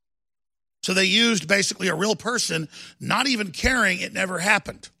 So they used basically a real person, not even caring it never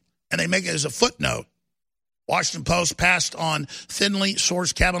happened. And they make it as a footnote. Washington Post passed on thinly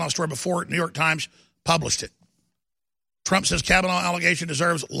sourced Kavanaugh story before New York Times published it. Trump says Kavanaugh allegation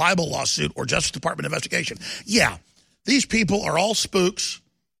deserves libel lawsuit or Justice Department investigation. Yeah, these people are all spooks,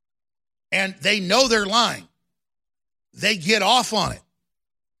 and they know they're lying. They get off on it.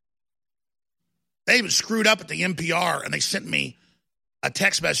 They even screwed up at the NPR, and they sent me a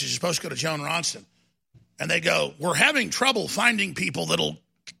text message. It's supposed to go to Joan Ronson. And they go, we're having trouble finding people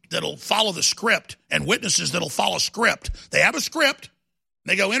that'll follow the script and witnesses that'll follow script. They have a script.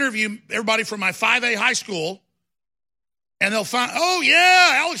 They go interview everybody from my 5A high school, and they'll find, oh,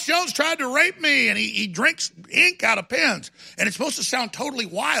 yeah, Alex Jones tried to rape me, and he drinks ink out of pens. And it's supposed to sound totally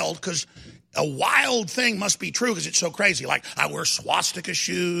wild because a wild thing must be true because it's so crazy. Like, I wear swastika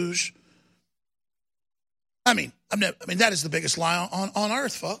shoes. I mean, that is the biggest lie on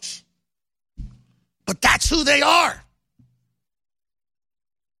earth, folks. But that's who they are.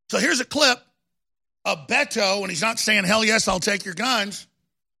 So here's a clip of Beto when he's not saying, hell yes, I'll take your guns.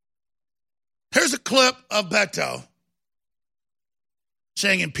 Here's a clip of Beto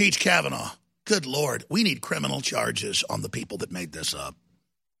saying impeach Kavanaugh. Good Lord, we need criminal charges on the people that made this up.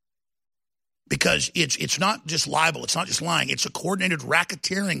 Because it's not just libel, it's not just lying, it's a coordinated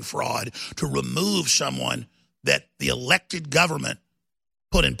racketeering fraud to remove someone that the elected government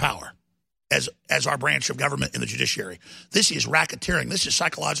put in power as our branch of government in the judiciary. This is racketeering. This is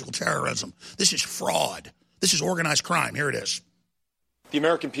psychological terrorism. This is fraud. This is organized crime. Here it is. The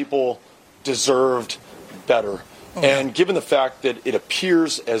American people deserved better. And given the fact that it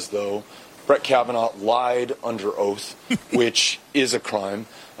appears as though Brett Kavanaugh lied under oath, which is a crime,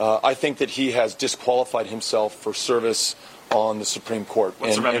 I think that he has disqualified himself for service on the Supreme Court.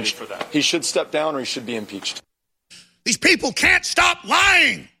 What's the remedy for that? He should step down or he should be impeached. These people can't stop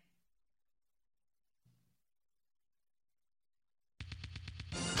lying.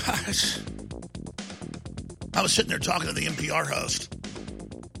 I was sitting there talking to the NPR host,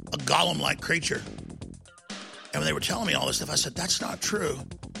 a golem-like creature. And when they were telling me all this stuff, I said, that's not true.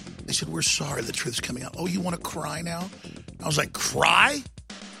 They said, we're sorry the truth's coming out. Oh, you want to cry now? I was like, cry?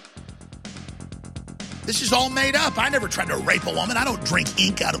 This is all made up. I never tried to rape a woman. I don't drink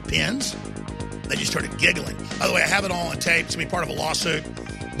ink out of pens. They just started giggling. By the way, I have it all on tape. It's going to be part of a lawsuit.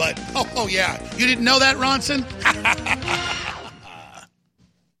 But, oh yeah. You didn't know that, Ronson?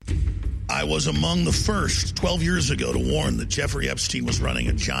 I was among the first 12 years ago to warn that Jeffrey Epstein was running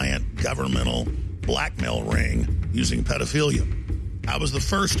a giant governmental blackmail ring using pedophilia. I was the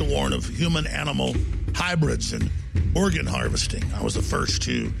first to warn of human-animal hybrids and organ harvesting. I was the first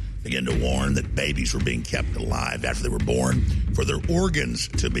to begin to warn that babies were being kept alive after they were born for their organs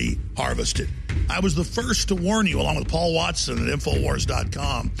to be harvested. I was the first to warn you, along with Paul Watson at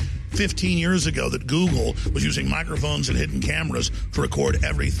Infowars.com, 15 years ago, that Google was using microphones and hidden cameras to record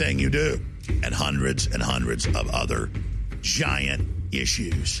everything you do, and hundreds of other giant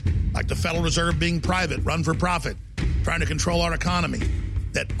issues, like the Federal Reserve being private, run for profit, trying to control our economy,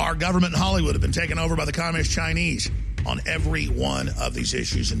 that our government in Hollywood have been taken over by the Communist Chinese. On every one of these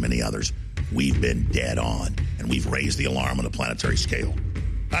issues and many others, we've been dead on, and we've raised the alarm on a planetary scale.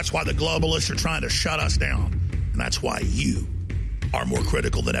 That's why the globalists are trying to shut us down, and that's why you are more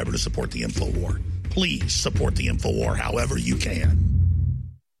critical than ever to support the InfoWar. Please support the InfoWar however you can.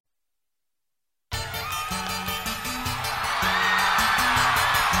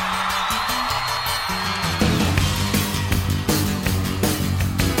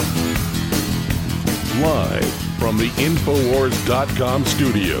 Live from the Infowars.com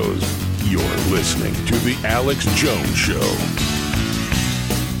studios, you're listening to The Alex Jones Show.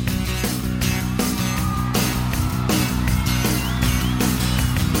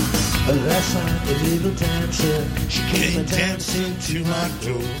 Last night the little dancer, she came dancing to my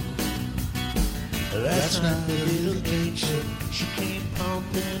door. Last night the little angel, she came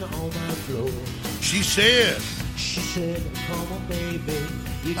pumping on my floor. She said, come on baby,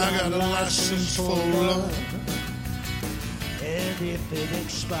 you I got a license for love. And if it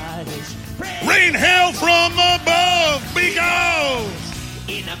expires, rain hell from above, because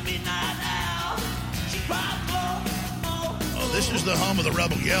in a midnight hour, she cried more. Oh, this is the home of the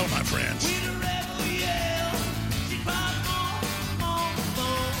Rebel Yell, my friends.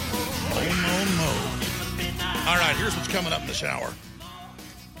 All right, here's what's coming up this hour.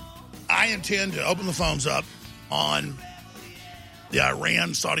 I intend to open the phones up on the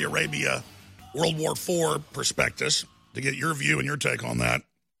Iran-Saudi Arabia World War IV prospectus to get your view and your take on that.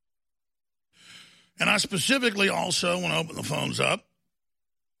 And I specifically also want to open the phones up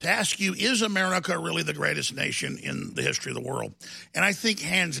to ask you, is America really the greatest nation in the history of the world? And I think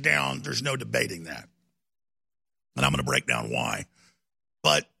hands down, there's no debating that. And I'm going to break down why.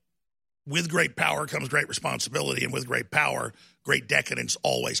 But with great power comes great responsibility, and with great power, great decadence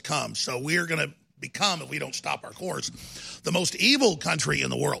always comes. So we're going to become, if we don't stop our course, the most evil country in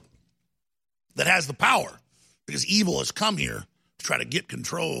the world that has the power, because evil has come here to try to get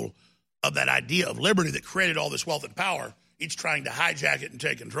control of that idea of liberty that created all this wealth and power. Each trying to hijack it and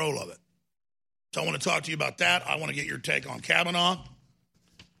take control of it. So I want to talk to you about that. I want to get your take on Kavanaugh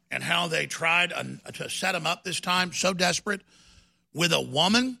and how they tried to set him up this time, so desperate, with a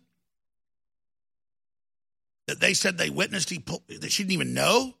woman that they said they witnessed, that she didn't even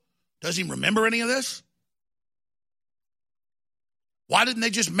know, doesn't even remember any of this. Why didn't they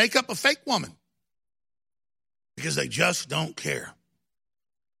just make up a fake woman? Because they just don't care.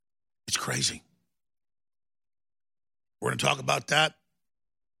 It's crazy. We're going to talk about that.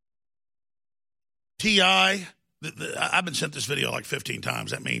 T.I., I've been sent this video like 15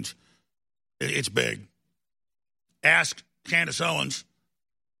 times. That means it's big. Asked Candace Owens,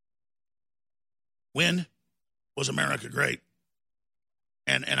 when was America great?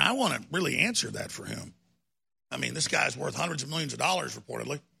 And I want to really answer that for him. I mean, this guy's worth hundreds of millions of dollars,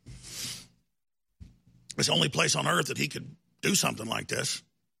 reportedly. It's the only place on earth that he could do something like this.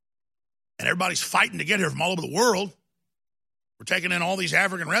 And everybody's fighting to get here from all over the world. We're taking in all these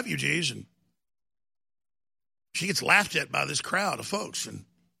African refugees, and she gets laughed at by this crowd of folks. And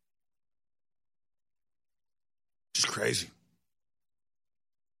it's just crazy.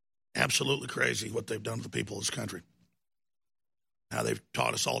 Absolutely crazy what they've done to the people of this country. How they've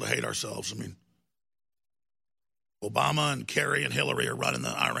taught us all to hate ourselves. I mean, Obama and Kerry and Hillary are running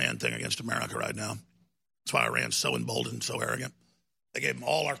the Iran thing against America right now. That's why Iran's so emboldened, so arrogant. They gave them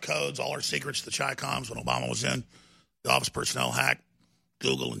all our codes, all our secrets to the Chi-Coms when Obama was in. The office personnel hacked.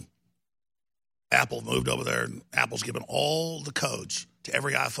 Google and Apple moved over there, and Apple's given all the codes to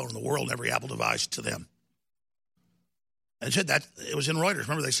every iPhone in the world and every Apple device to them. And it said that, it was in Reuters.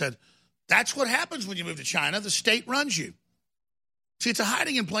 Remember, they said, that's what happens when you move to China. The state runs you. See, it's a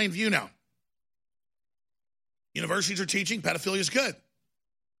hiding in plain view now. Universities are teaching pedophilia is good.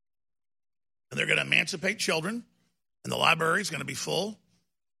 And they're going to emancipate children, and the library is going to be full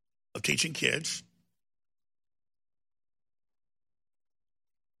of teaching kids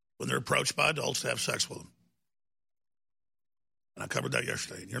when they're approached by adults to have sex with them. And I covered that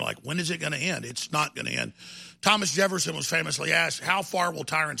yesterday. And you're like, when is it going to end? It's not going to end. Thomas Jefferson was famously asked, how far will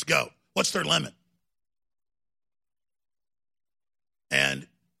tyrants go? What's their limit? And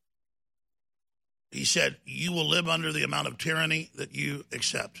he said, you will live under the amount of tyranny that you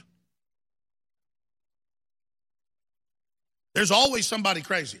accept. There's always somebody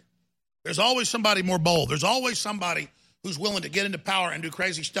crazier. There's always somebody more bold. There's always somebody who's willing to get into power and do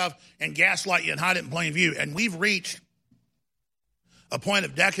crazy stuff and gaslight you and hide it in plain view. And we've reached a point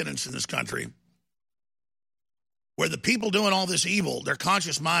of decadence in this country where the people doing all this evil, their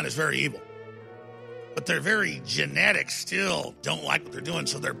conscious mind is very evil. But their very genetics still don't like what they're doing,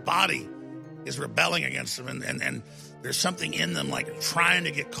 so their body is rebelling against them, and there's something in them like trying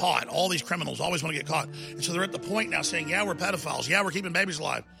to get caught. All these criminals always want to get caught. And so they're at the point now saying, yeah, we're pedophiles. Yeah, we're keeping babies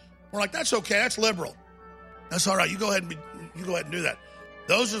alive. We're like, that's okay. That's liberal. That's all right. You go ahead and do that.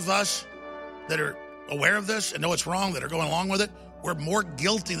 Those of us that are aware of this and know it's wrong, that are going along with it, we're more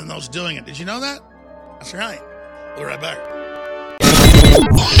guilty than those doing it. Did you know that? That's right. We'll be right back.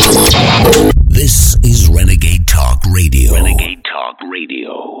 This is Renegade Talk Radio. Renegade Talk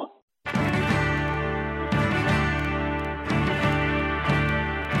Radio.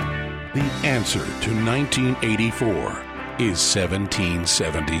 The answer to 1984 is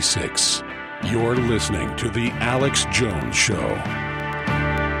 1776. You're listening to The Alex Jones Show.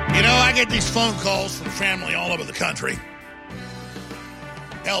 You know, I get these phone calls from family all over the country.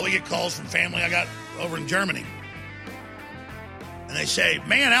 Hell, we get calls from family I got over in Germany. And they say,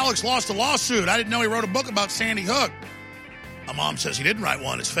 man, Alex lost a lawsuit. I didn't know he wrote a book about Sandy Hook. My mom says he didn't write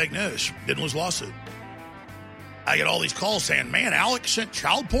one. It's fake news. Didn't lose a lawsuit. I get all these calls saying, man, Alex sent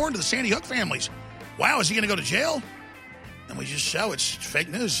child porn to the Sandy Hook families. Wow, is he going to go to jail? And we just show it's fake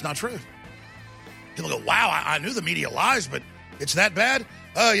news. It's not true. People go, wow, I knew the media lies, but it's that bad?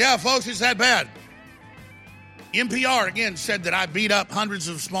 Yeah, folks, it's that bad. NPR, again, said that I beat up hundreds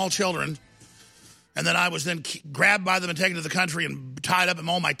of small children, and then I was then grabbed by them and taken to the country and tied up and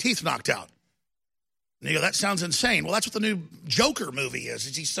all my teeth knocked out. And you go, that sounds insane. Well, that's what the new Joker movie is.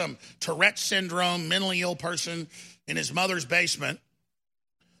 He's some Tourette syndrome, mentally ill person in his mother's basement,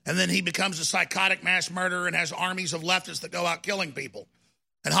 and then he becomes a psychotic mass murderer and has armies of leftists that go out killing people,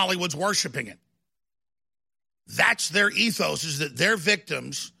 and Hollywood's worshiping it. That's their ethos, is that they're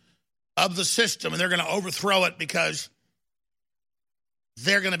victims of the system, and they're going to overthrow it because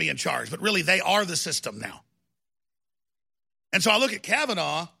they're going to be in charge. But really, they are the system now. And so I look at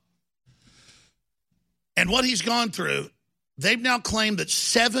Kavanaugh and what he's gone through. They've now claimed that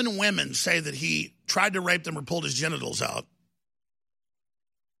 7 women say that he tried to rape them or pulled his genitals out.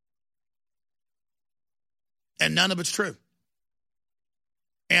 And none of it's true.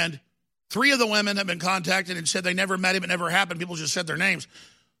 And 3 of the women have been contacted and said they never met him. It never happened. People just said their names.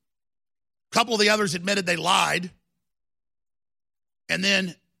 A couple of the others admitted they lied. And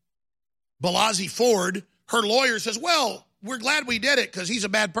then Blasey Ford, her lawyer, says, well, we're glad we did it because he's a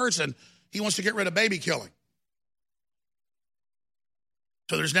bad person. He wants to get rid of baby killing.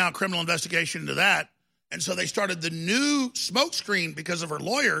 So there's now a criminal investigation into that. And so they started the new smokescreen because of her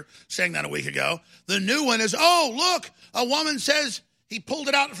lawyer saying that a week ago. The new one is, oh, look, a woman says he pulled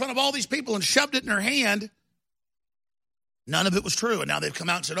it out in front of all these people and shoved it in her hand. None of it was true. And now they've come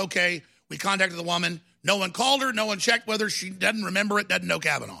out and said, okay, we contacted the woman. No one called her. No one checked whether she doesn't remember it, doesn't know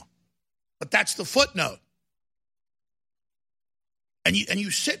Kavanaugh. But that's the footnote. And you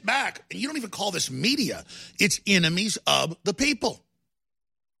sit back, and you don't even call this media. It's enemies of the people.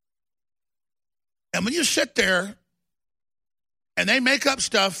 And when you sit there, and they make up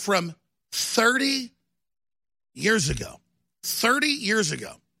stuff from 30 years ago, 30 years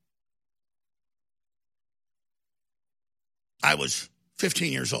ago, I was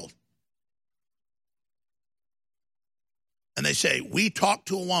 15 years old. And they say, we talked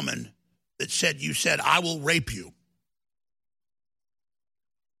to a woman that said, you said, I will rape you.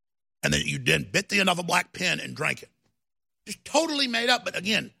 And then you then bit the end off a black pen and drank it. Just totally made up. But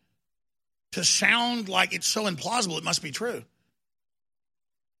again, to sound like it's so implausible, it must be true.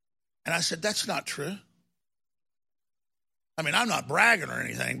 And I said, that's not true. I mean, I'm not bragging or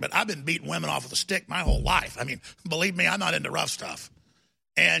anything, but I've been beating women off with a stick my whole life. I mean, believe me, I'm not into rough stuff.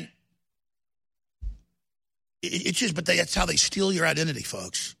 And it's just, but that's how they steal your identity,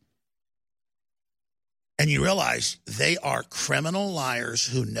 folks. And you realize they are criminal liars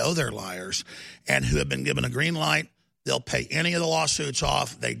who know they're liars and who have been given a green light. They'll pay any of the lawsuits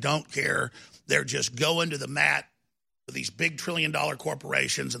off. They don't care. They're just going to the mat with these big $1 trillion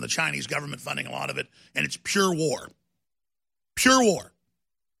corporations and the Chinese government funding a lot of it. And it's pure war. Pure war.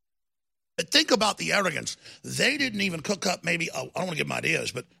 But think about the arrogance. They didn't even cook up maybe, I don't want to give them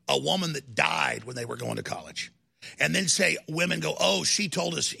ideas, but a woman that died when they were going to college. And then say, women go, oh, she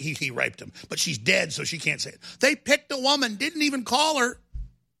told us he raped him. But she's dead, so she can't say it. They picked a woman, didn't even call her.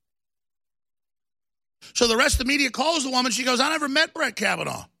 So the rest of the media calls the woman. She goes, I never met Brett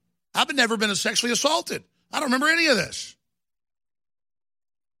Kavanaugh. I've never been sexually assaulted. I don't remember any of this.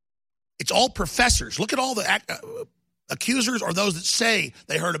 It's all professors. Look at all the accusers or those that say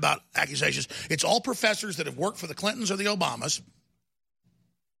they heard about accusations. It's all professors that have worked for the Clintons or the Obamas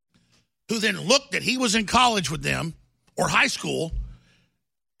who then looked that he was in college with them or high school,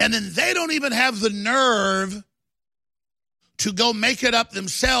 and then they don't even have the nerve to go make it up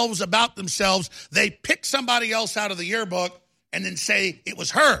themselves about themselves. They pick somebody else out of the yearbook and then say it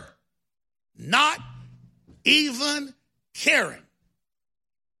was her. Not even caring.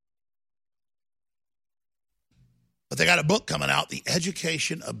 But they got a book coming out, The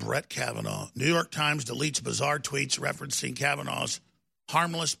Education of Brett Kavanaugh. New York Times deletes bizarre tweets referencing Kavanaugh's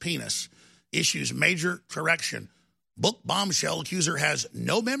harmless penis. Issues major correction. Book bombshell accuser has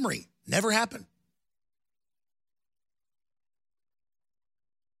no memory. Never happened.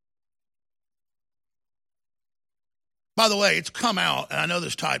 By the way, it's come out, and I know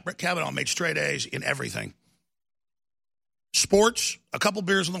this type. Brett Kavanaugh made straight A's in everything. Sports, a couple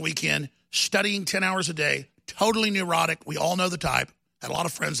beers on the weekend, studying 10 hours a day, totally neurotic. We all know the type. Had a lot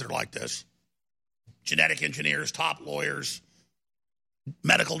of friends that are like this. Genetic engineers, top lawyers,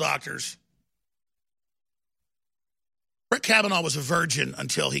 medical doctors. Brett Kavanaugh was a virgin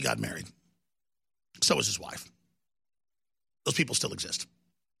until he got married. So was his wife. Those people still exist.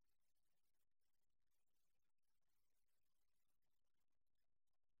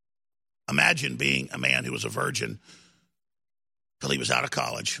 Imagine being a man who was a virgin till he was out of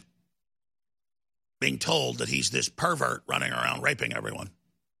college, being told that he's this pervert running around raping everyone.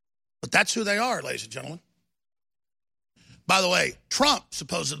 But that's who they are, ladies and gentlemen. By the way, Trump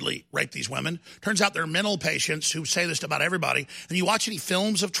supposedly raped these women. Turns out they're mental patients who say this about everybody. And you watch any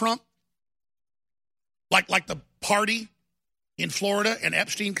films of Trump? Like the party in Florida, and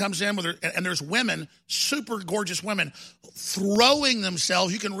Epstein comes in with her, and there's women, super gorgeous women, throwing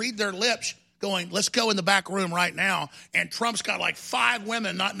themselves. You can read their lips going, let's go in the back room right now. And Trump's got like 5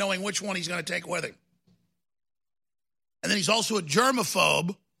 women not knowing which one he's going to take with him. And then he's also a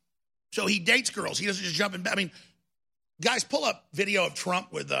germaphobe, so he dates girls. He doesn't just jump in. I mean, guys, pull up video of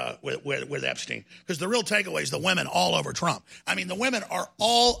Trump with Epstein, because the real takeaway is the women all over Trump. I mean, the women are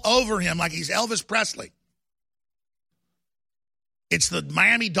all over him like he's Elvis Presley. It's the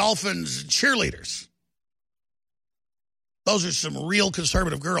Miami Dolphins cheerleaders. Those are some real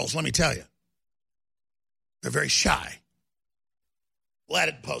conservative girls, let me tell you. They're very shy. We'll add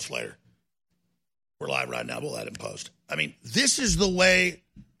it in post later. We're live right now. We'll add it in post. I mean, this is the way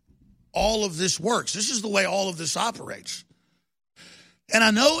all of this works. This is the way all of this operates. And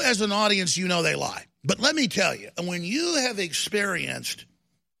I know as an audience, you know they lie. But let me tell you, when you have experienced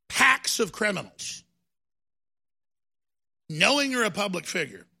packs of criminals, knowing you're a public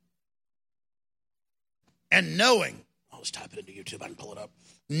figure, and knowing, I'll just type it into YouTube, I can pull it up,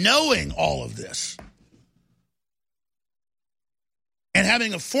 knowing all of this, and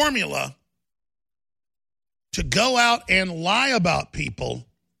having a formula to go out and lie about people,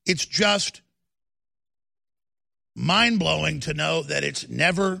 it's just mind-blowing to know that it's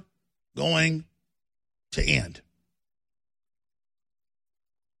never going to end.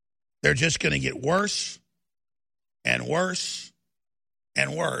 They're just going to get worse and worse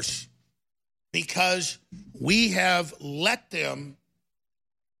and worse because we have let them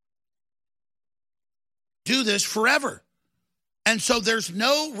do this forever. And so there's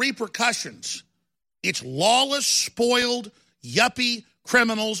no repercussions. It's lawless, spoiled, yuppie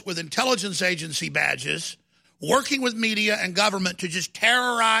criminals with intelligence agency badges working with media and government to just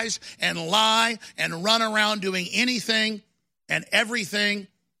terrorize and lie and run around doing anything and everything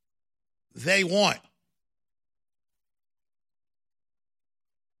they want.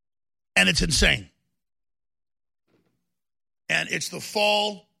 And it's insane. And it's the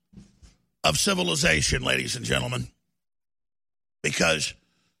fall of civilization, ladies and gentlemen, because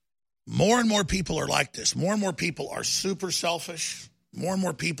more and more people are like this. More and more people are super selfish. More and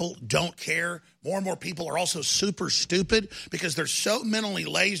more people don't care. More and more people are also super stupid because they're so mentally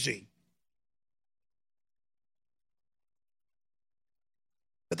lazy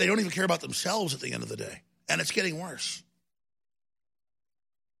that they don't even care about themselves at the end of the day. And it's getting worse.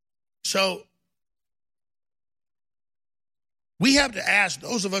 So we have to ask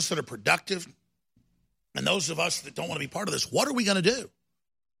those of us that are productive and those of us that don't want to be part of this, what are we going to do?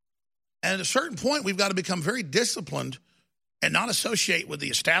 And at a certain point, we've got to become very disciplined and not associate with the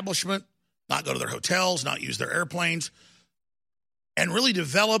establishment not go to their hotels, not use their airplanes, and really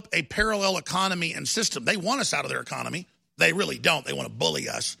develop a parallel economy and system. They want us out of their economy. They really don't. They want to bully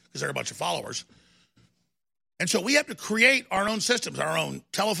us because they're a bunch of followers. And so we have to create our own systems, our own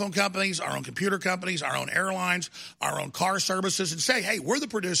telephone companies, our own computer companies, our own airlines, our own car services, and say, hey, we're the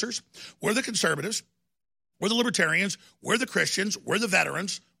producers, we're the conservatives, we're the libertarians, we're the Christians, we're the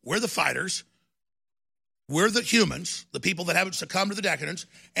veterans, we're the fighters, we're the humans, the people that haven't succumbed to the decadence,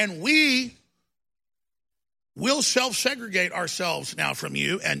 and we will self-segregate ourselves now from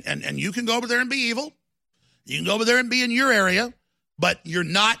you, and you can go over there and be evil. You can go over there and be in your area, but you're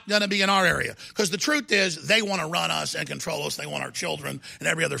not going to be in our area. Because the truth is, they want to run us and control us. They want our children and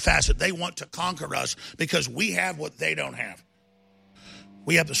every other facet. They want to conquer us because we have what they don't have.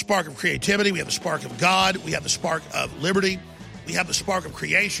 We have the spark of creativity. We have the spark of God. We have the spark of liberty. We have the spark of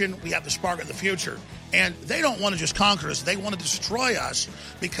creation. We have the spark of the future. And they don't want to just conquer us. They want to destroy us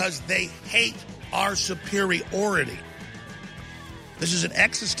because they hate our superiority. This is an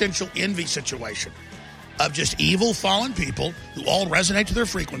existential envy situation of just evil, fallen people who all resonate to their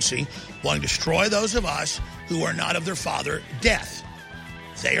frequency, wanting to destroy those of us who are not of their father, death.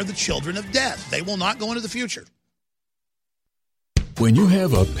 They are the children of death. They will not go into the future. When you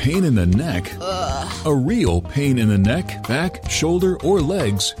have a pain in the neck, a real pain in the neck, back, shoulder, or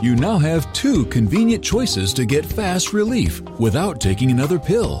legs, you now have 2 convenient choices to get fast relief without taking another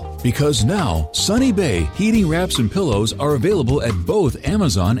pill. Because now, Sunny Bay heating wraps and pillows are available at both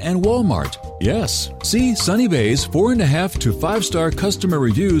Amazon and Walmart. Yes, see Sunny Bay's 4.5 to 5-star customer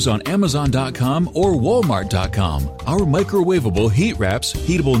reviews on Amazon.com or Walmart.com. Our microwavable heat wraps,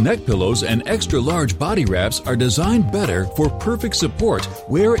 heatable neck pillows, and extra large body wraps are designed better for perfect support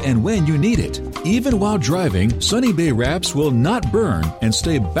where and when you need it. Even while driving, Sunny Bay wraps will not burn and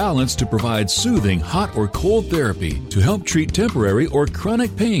stay balanced to provide soothing hot or cold therapy to help treat temporary or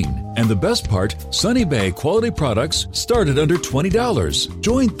chronic pain. And the best part, Sunny Bay quality products start at under $20.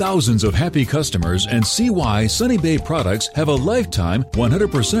 Join thousands of happy customers and see why Sunny Bay products have a lifetime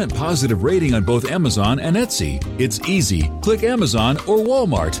 100% positive rating on both Amazon and Etsy. It's easy. Click Amazon or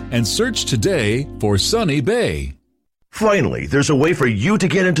Walmart and search today for Sunny Bay. Finally, there's a way for you to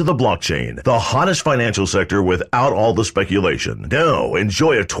get into the blockchain, the hottest financial sector without all the speculation. Now,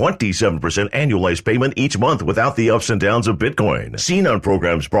 enjoy a 27% annualized payment each month without the ups and downs of Bitcoin. Seen on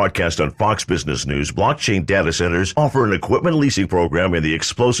programs broadcast on Fox Business News, blockchain data centers offer an equipment leasing program in the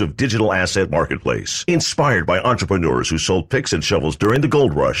explosive digital asset marketplace. Inspired by entrepreneurs who sold picks and shovels during the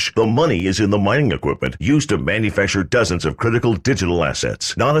gold rush, the money is in the mining equipment used to manufacture dozens of critical digital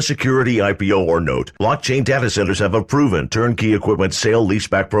assets. Not a security IPO or note, blockchain data centers have a proven turnkey equipment sale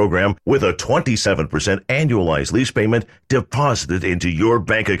leaseback program with a 27% annualized lease payment deposited into your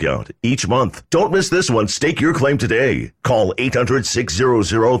bank account each month. Don't miss this one. Stake your claim today. Call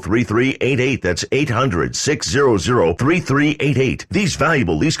 800-600-3388. That's 800-600-3388. These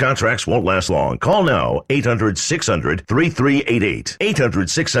valuable lease contracts won't last long. Call now. 800-600-3388.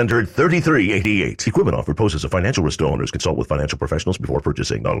 800-600-3388. Equipment offered poses a financial risk to owners. Consult with financial professionals before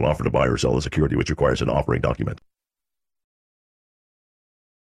purchasing. Not an offer to buy or sell a security which requires an offering document.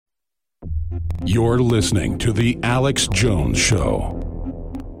 You're listening to The Alex Jones Show.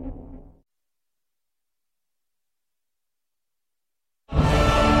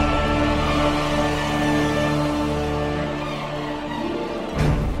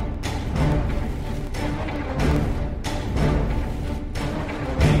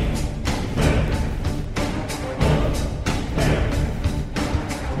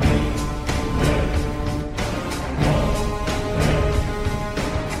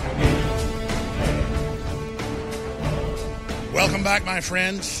 Welcome back, my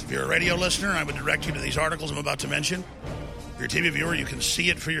friends. If you're a radio listener, I would direct you to these articles I'm about to mention. If you're a TV viewer, you can see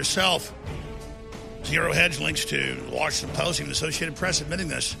it for yourself. Zero Hedge links to the Washington Post, even the Associated Press admitting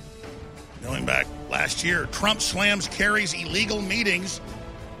this. Going back last year, Trump slams Kerry's illegal meetings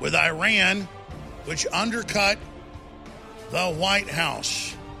with Iran, which undercut the White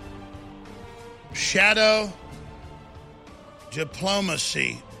House. Shadow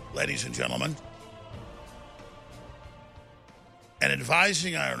diplomacy, ladies and gentlemen. And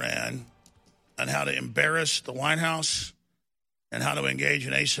advising Iran on how to embarrass the White House and how to engage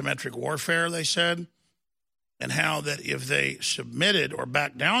in asymmetric warfare, they said, and how that if they submitted or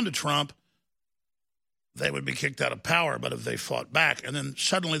backed down to Trump, they would be kicked out of power, but if they fought back. And then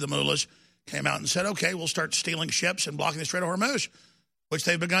suddenly the mullahs came out and said, okay, we'll start stealing ships and blocking the Strait of Hormuz, which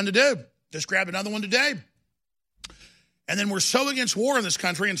they've begun to do. Just grabbed another one today. And then we're so against war in this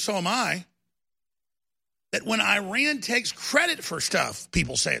country, and so am I, that when Iran takes credit for stuff,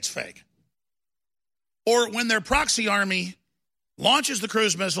 people say it's fake. Or when their proxy army launches the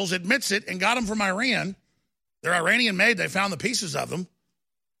cruise missiles, admits it, and got them from Iran. They're Iranian-made. They found the pieces of them.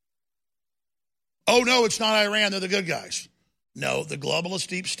 Oh, no, it's not Iran. They're the good guys. No, the globalist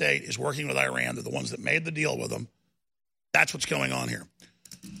deep state is working with Iran. They're the ones that made the deal with them. That's what's going on here.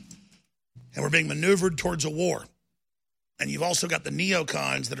 And we're being maneuvered towards a war. And you've also got the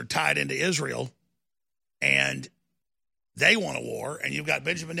neocons that are tied into Israel, and they want a war. And you've got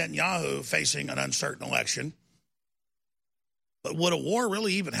Benjamin Netanyahu facing an uncertain election. But would a war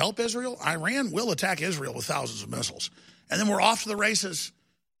really even help Israel? Iran will attack Israel with thousands of missiles. And then we're off to the races.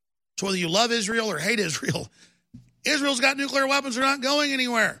 So whether you love Israel or hate Israel, Israel's got nuclear weapons. They're not going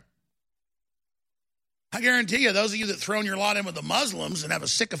anywhere. I guarantee you, those of you that thrown your lot in with the Muslims and have a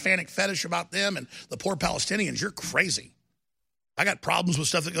sycophantic fetish about them and the poor Palestinians, you're crazy. I got problems with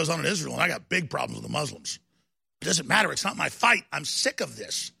stuff that goes on in Israel, and I got big problems with the Muslims. It doesn't matter. It's not my fight. I'm sick of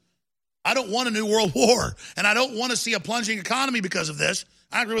this. I don't want a new world war, and I don't want to see a plunging economy because of this.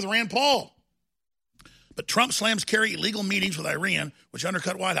 I agree with Rand Paul. But Trump slams Kerry illegal meetings with Iran, which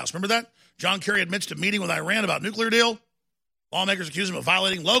undercut White House. Remember that? John Kerry admits to meeting with Iran about nuclear deal. Lawmakers accuse him of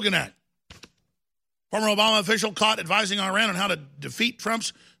violating Logan Act. Former Obama official caught advising Iran on how to defeat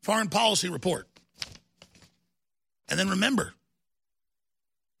Trump's foreign policy report. And then remember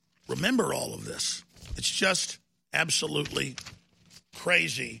all of this. It's just absolutely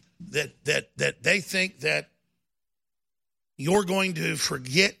crazy that they think that you're going to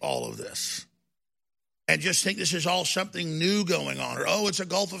forget all of this and just think this is all something new going on. Or, oh, it's a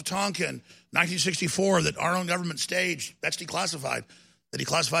Gulf of Tonkin, 1964, that our own government staged. That's declassified. They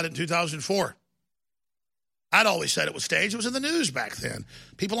declassified it in 2004. I'd always said it was staged. It was in the news back then.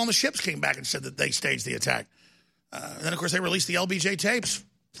 People on the ships came back and said that they staged the attack. And then, of course, they released the LBJ tapes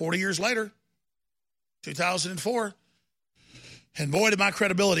 40 years later, 2004. And boy, did my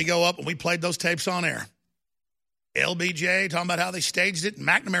credibility go up when we played those tapes on air. LBJ talking about how they staged it, and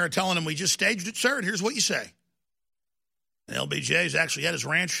McNamara telling him, we just staged it, sir, and here's what you say. And LBJ is actually at his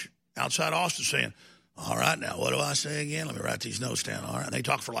ranch outside Austin saying, all right, now, what do I say again? Let me write these notes down. All right, and they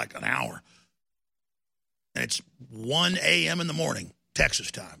talk for like an hour. And it's 1 a.m. in the morning, Texas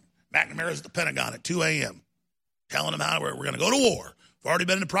time. McNamara's at the Pentagon at 2 a.m. telling them how we're going to go to war. We've already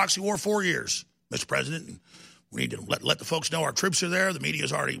been in a proxy war 4 years, Mr. President, and we need to let the folks know our troops are there. The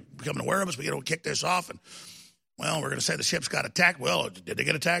media's already becoming aware of us. We got to kick this off. And, well, we're going to say the ships got attacked. Well, did they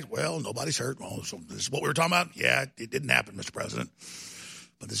get attacked? Well, nobody's hurt. Well, so this is what we were talking about? Yeah, it didn't happen, Mr. President.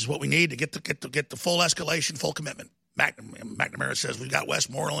 But this is what we need to get the full escalation, full commitment. McNamara says we've got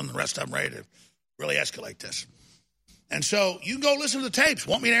Westmoreland and the rest of them ready to really escalate this. And so you can go listen to the tapes.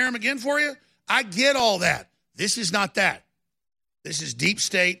 Want me to air them again for you? I get all that. This is not that. This is deep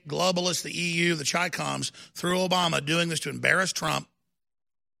state, globalists, the EU, the Chi-Coms, through Obama, doing this to embarrass Trump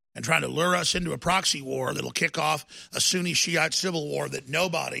and trying to lure us into a proxy war that'll kick off a Sunni Shiite civil war that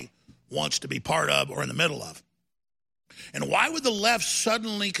nobody wants to be part of or in the middle of. And why would the left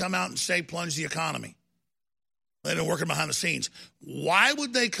suddenly come out and say plunge the economy? They've been working behind the scenes. Why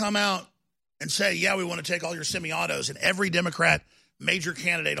would they come out and say, yeah, we want to take all your semi-autos, and every Democrat major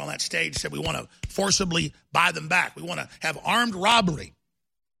candidate on that stage said we want to forcibly buy them back. We want to have armed robbery.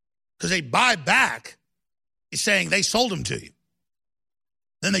 Because they buy back is saying they sold them to you.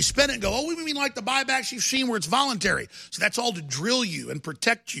 Then they spin it and go, oh, we mean like the buybacks you've seen where it's voluntary. So that's all to drill you and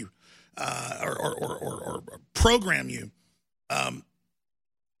protect you or program you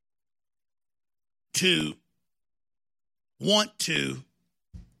to want to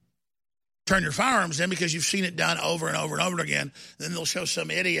turn your firearms in because you've seen it done over and over and over again. Then they'll show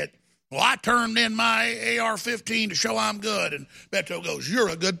some idiot, well, I turned in my AR-15 to show I'm good. And Beto goes, you're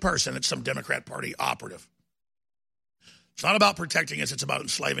a good person. It's some Democrat Party operative. It's not about protecting us. It's about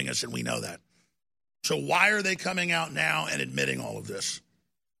enslaving us, and we know that. So why are they coming out now and admitting all of this?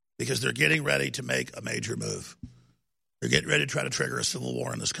 Because they're getting ready to make a major move. They're getting ready to try to trigger a civil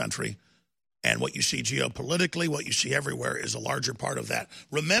war in this country. And what you see geopolitically, what you see everywhere is a larger part of that.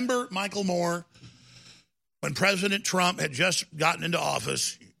 Remember, Michael Moore, when President Trump had just gotten into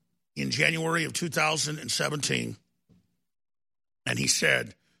office in January of 2017, and he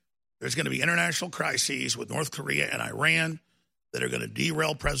said there's going to be international crises with North Korea and Iran that are going to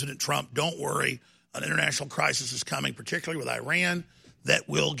derail President Trump. Don't worry, an international crisis is coming, particularly with Iran, that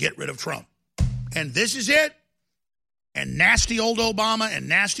will get rid of Trump. And this is it. And nasty old Obama and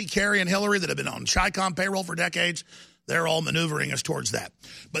nasty Kerry and Hillary that have been on Chi-Com payroll for decades, they're all maneuvering us towards that.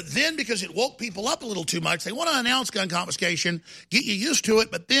 But then because it woke people up a little too much, they want to announce gun confiscation, get you used to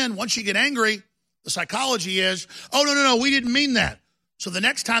it, but then once you get angry, the psychology is, oh, no, we didn't mean that. So the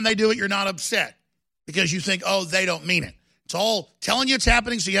next time they do it, you're not upset because you think, oh, they don't mean it. It's all telling you it's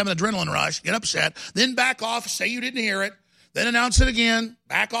happening, so you have an adrenaline rush, get upset, then back off, say you didn't hear it, then announce it again,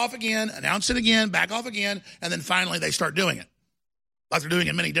 back off again, announce it again, back off again, and then finally they start doing it. Like they're doing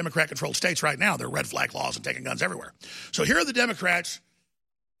in many Democrat-controlled states right now. They're red flag laws and taking guns everywhere. So here are the Democrats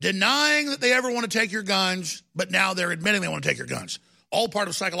denying that they ever want to take your guns, but now they're admitting they want to take your guns. All part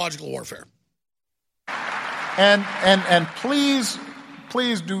of psychological warfare. And please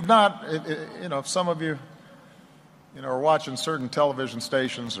do not, if some of you, are watching certain television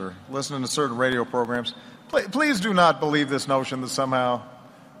stations or listening to certain radio programs, please do not believe this notion that somehow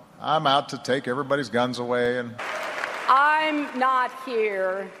I'm out to take everybody's guns away. And I'm not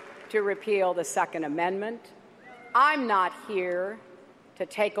here to repeal the Second Amendment. I'm not here to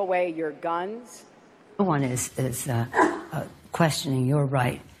take away your guns. One is questioning your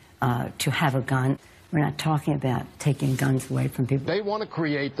right to have a gun. We're not talking about taking guns away from people. They want to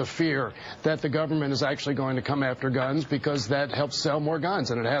create the fear that the government is actually going to come after guns because that helps sell more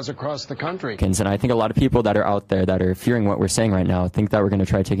guns, and it has across the country. And I think a lot of people that are out there that are fearing what we're saying right now think that we're going to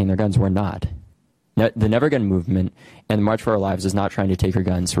try taking their guns. We're not. The Never Gun movement and March for Our Lives is not trying to take your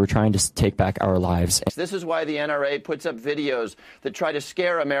guns. We're trying to take back our lives. This is why the NRA puts up videos that try to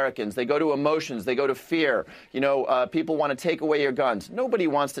scare Americans. They go to emotions. They go to fear. People want to take away your guns. Nobody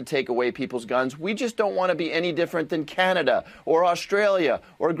wants to take away people's guns. We just don't want to be any different than Canada or Australia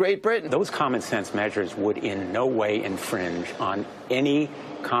or Great Britain. Those common sense measures would in no way infringe on any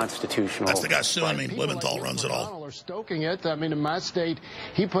constitutional. That's the guy suing me. Blumenthal runs it all. Are stoking it. I mean, in my state,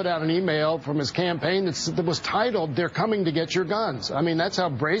 he put out an email from his campaign that was titled, "They're coming to get your guns." I mean, that's how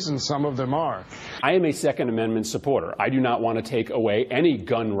brazen some of them are. I am a Second Amendment supporter. I do not want to take away any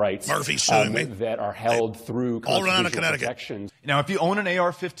gun rights that are held through constitutional protections. Now, if you own an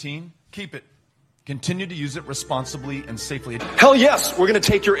AR-15, keep it. Continue to use it responsibly and safely. Hell yes, we're going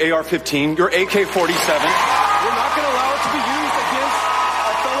to take your AR-15, your AK-47. We're not going to allow it to be used against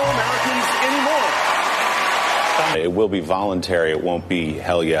our fellow Americans anymore. It will be voluntary. It won't be,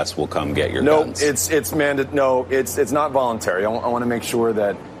 hell yes, we'll come get your guns. It's not voluntary. I want to make sure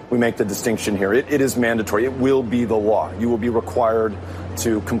that we make the distinction here. It is mandatory. It will be the law. You will be required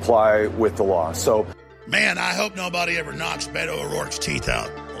to comply with the law. So, man, I hope nobody ever knocks Beto O'Rourke's teeth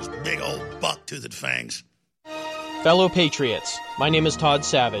out. Those big old buck-toothed fangs. Fellow Patriots, my name is Todd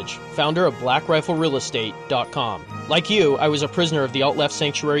Savage, founder of BlackRifleRealEstate.com. Like you, I was a prisoner of the alt-left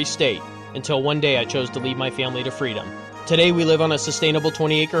sanctuary state until one day I chose to lead my family to freedom. Today we live on a sustainable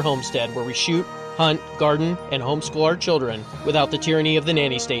 20-acre homestead where we shoot, hunt, garden, and homeschool our children without the tyranny of the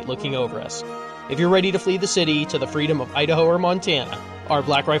nanny state looking over us. If you're ready to flee the city to the freedom of Idaho or Montana, our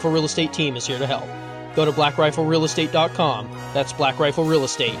Black Rifle Real Estate team is here to help. Go to BlackRifleRealEstate.com. That's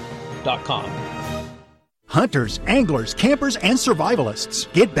BlackRifleRealEstate.com. Hunters, anglers, campers, and survivalists.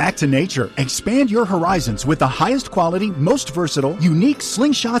 Get back to nature. Expand your horizons with the highest quality, most versatile, unique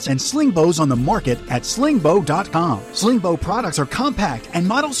slingshots and sling bows on the market at slingbow.com. Slingbow products are compact and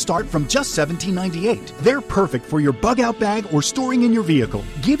models start from just $17.98. They're perfect for your bug-out bag or storing in your vehicle.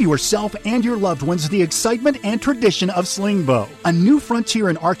 Give yourself and your loved ones the excitement and tradition of Slingbow, a new frontier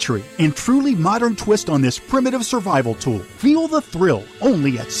in archery and truly modern twist on this primitive survival tool. Feel the thrill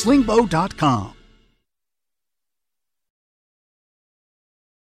only at slingbow.com.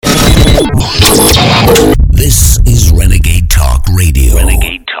 This is Renegade Talk Radio.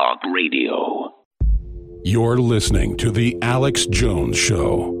 Renegade Talk Radio. You're listening to The Alex Jones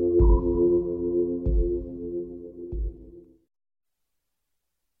Show.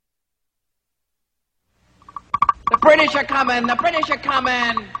 The British are coming! The British are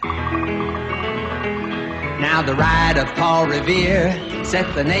coming! Now the ride of Paul Revere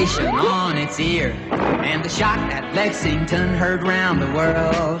set the nation on its ear, and the shot at Lexington heard round the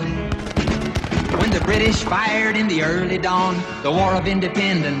world. When the British fired in the early dawn, the War of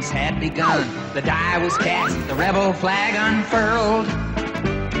Independence had begun. The die was cast, the rebel flag unfurled,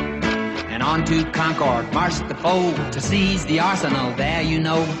 and on to Concord marched the foe to seize the arsenal there, you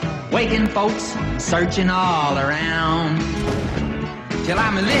know, waking folks, searching all around. Till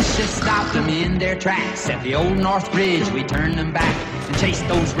our militia stopped them in their tracks. At the old North Bridge we turned them back and chased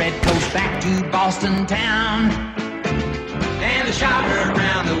those redcoats back to Boston town. And the shot heard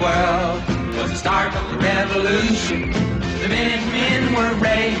around the world was the start of the revolution. The Minutemen were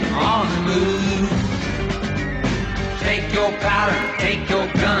ready on the move. Take your powder, take your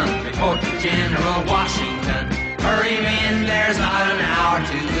gun, report to General Washington. Hurry men, there's not an hour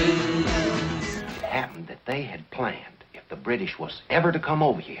to lose. It happened that they had planned, if the British was ever to come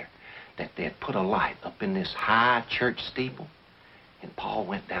over here, that they'd put a light up in this high church steeple. And Paul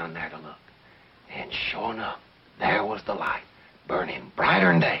went down there to look. And sure enough, there was the light, burning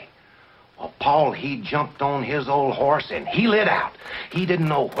brighter than day. Well, Paul, he jumped on his old horse and he lit out. He didn't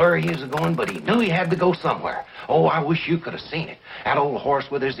know where he was going, but he knew he had to go somewhere. Oh, I wish you could have seen it. That old horse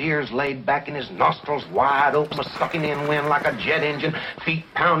with his ears laid back and his nostrils wide open, was sucking in wind like a jet engine, feet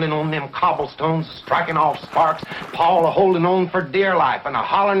pounding on them cobblestones, striking off sparks. Paul holding on for dear life and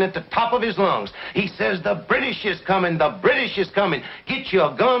hollering at the top of his lungs. He says, the British is coming, the British is coming. Get you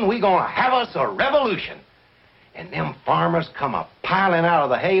a gun, we gonna have us a revolution. And them farmers come a-piling out of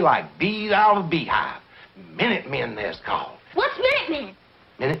the hay like bees out of a beehive. Minutemen, they's called. What's Minutemen?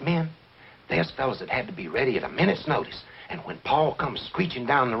 Minutemen? There's fellas that had to be ready at a minute's notice. And when Paul comes screeching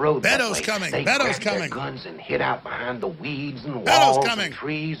down the road Beddoes that way, coming. they Beddoes grab coming. their guns and hid out behind the weeds and Beddoes walls coming. and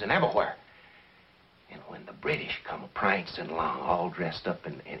trees and everywhere. And when the British come prancing along, all dressed up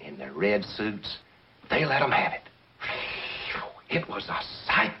in their red suits, they let them have it. It was a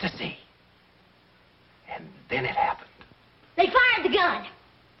sight to see. And then it happened. They fired the gun.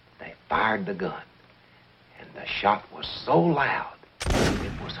 They fired the gun. And the shot was so loud,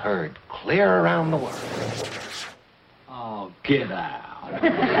 it was heard clear around the world. Oh, get out.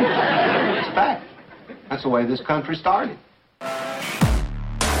 It's fact. That's the way this country started.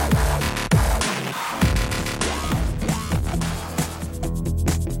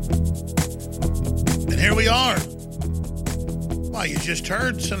 And here we are. Well, you just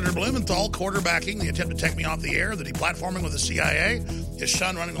heard Senator Blumenthal quarterbacking the attempt to take me off the air, the deplatforming with the CIA, his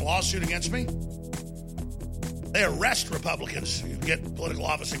son running a lawsuit against me. They arrest Republicans who get political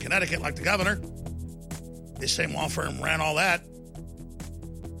office in Connecticut, like the governor. This same law firm ran all that.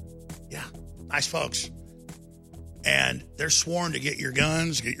 Yeah, nice folks. And they're sworn to get your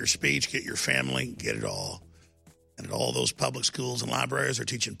guns, get your speech, get your family, get it all. And at all those public schools and libraries are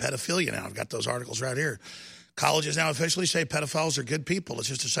teaching pedophilia now. I've got those articles right here. Colleges now officially say pedophiles are good people. It's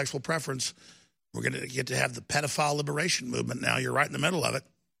just a sexual preference. We're going to get to have the pedophile liberation movement now. You're right in the middle of it.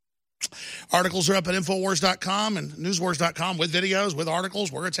 Articles are up at Infowars.com and Newswars.com with videos, with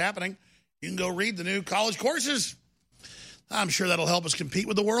articles where it's happening. You can go read the new college courses. I'm sure that'll help us compete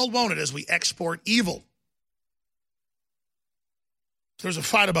with the world, won't it, as we export evil. There's a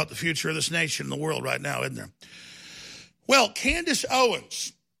fight about the future of this nation and the world right now, isn't there? Well, Candace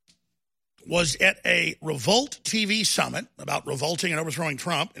Owens was at a Revolt TV summit about revolting and overthrowing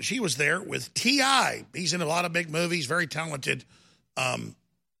Trump, and she was there with T.I. He's in a lot of big movies, very talented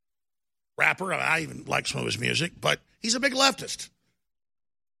rapper. I even like some of his music, but he's a big leftist.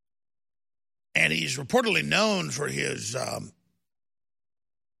 And he's reportedly known for his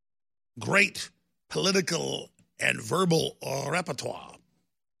great political and verbal repertoire.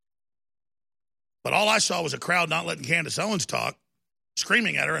 But all I saw was a crowd not letting Candace Owens talk,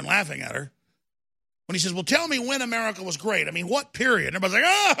 screaming at her and laughing at her. When he says, well, tell me when America was great. I mean, what period? And everybody's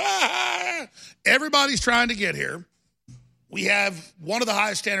like, ah! Everybody's trying to get here. We have one of the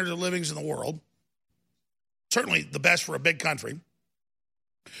highest standards of living in the world. Certainly the best for a big country.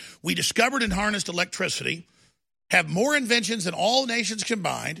 We discovered and harnessed electricity, have more inventions than all nations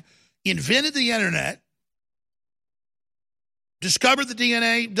combined, invented the internet, discovered the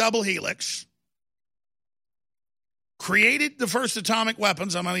DNA double helix, created the first atomic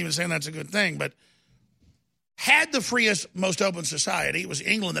weapons. I'm not even saying that's a good thing, but had the freest, most open society. It was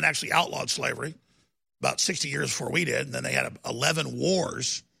England that actually outlawed slavery about 60 years before we did. And then they had 11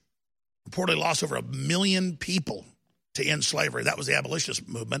 wars, reportedly lost over 1 million people to end slavery. That was the abolitionist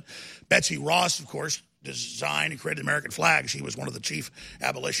movement. Betsy Ross, of course, designed and created the American flag. She was one of the chief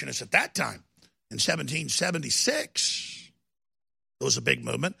abolitionists at that time. In 1776, it was a big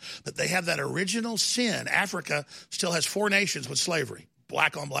movement. But they have that original sin. Africa still has 4 nations with slavery,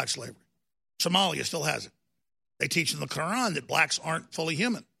 black-on-black slavery. Somalia still has it. They teach in the Quran that blacks aren't fully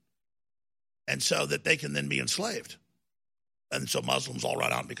human, and so that they can then be enslaved. And so Muslims all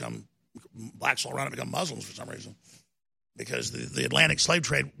run out and become, blacks all run out and become Muslims for some reason. Because the Atlantic slave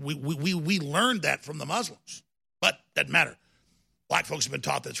trade, we learned that from the Muslims. But doesn't matter. Black folks have been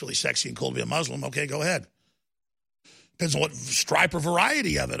taught that it's really sexy and cool to be a Muslim. Okay, go ahead. Depends on what stripe or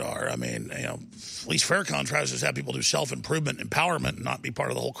variety of it are. I mean, you know, Felice Farrakhan tries to have people do self-improvement, empowerment, and not be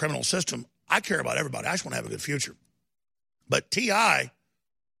part of the whole criminal system. I care about everybody. I just want to have a good future. But T.I.,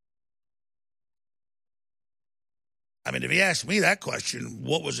 I mean, if you ask me that question,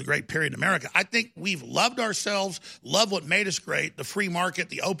 what was a great period in America? I think we've loved ourselves, loved what made us great, the free market,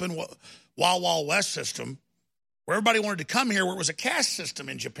 the open Wild West system, where everybody wanted to come here, where it was a caste system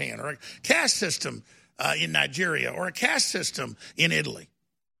in Japan, or a caste system in Nigeria, or a caste system in Italy.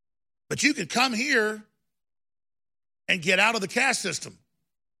 But you could come here and get out of the caste system.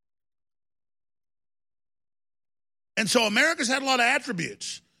 And so America's had a lot of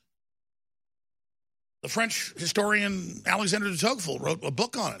attributes. The French historian Alexander de Tocqueville wrote a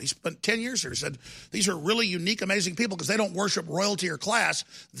book on it. He spent 10 years there. He said, these are really unique, amazing people because they don't worship royalty or class.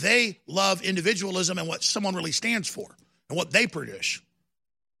 They love individualism and what someone really stands for and what they produce.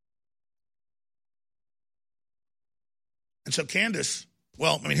 And so Candace,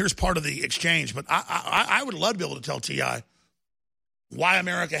 well, I mean, here's part of the exchange, but I would love to be able to tell T.I. why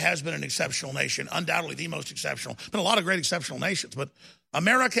America has been an exceptional nation, undoubtedly the most exceptional. Been a lot of great exceptional nations, but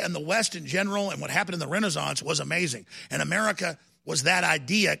America and the West in general and what happened in the Renaissance was amazing. And America was that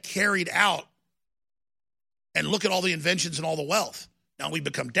idea carried out. And look at all the inventions and all the wealth. Now, we've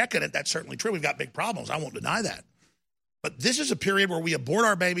become decadent. That's certainly true. We've got big problems. I won't deny that. But this is a period where we abort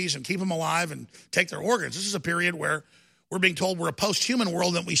our babies and keep them alive and take their organs. This is a period where we're being told we're a post-human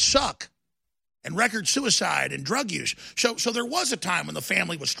world and we suck. And record suicide and drug use. So there was a time when the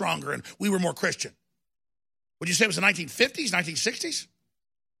family was stronger and we were more Christian. Would you say it was the 1950s, 1960s?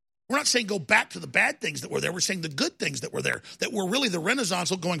 We're not saying go back to the bad things that were there. We're saying the good things that were there, that were really the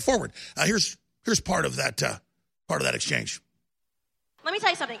Renaissance going forward. Here's part of that exchange. Let me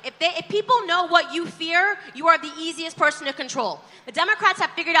tell you something. If people know what you fear, you are the easiest person to control. The Democrats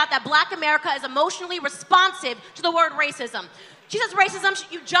have figured out that black America is emotionally responsive to the word racism. She says racism,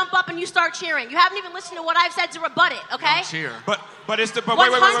 you jump up and you start cheering. You haven't even listened to what I've said to rebut it, okay? Cheer. But it's the...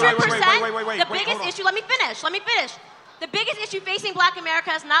 100%, the biggest issue... Let me finish. The biggest issue facing black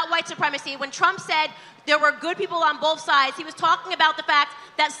America is not white supremacy. When Trump said there were good people on both sides, he was talking about the fact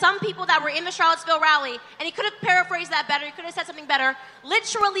that some people that were in the Charlottesville rally, and he could have paraphrased that better, he could have said something better,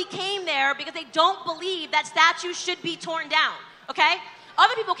 literally came there because they don't believe that statues should be torn down, okay?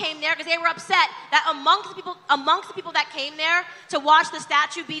 Other people came there because they were upset that amongst the people that came there to watch the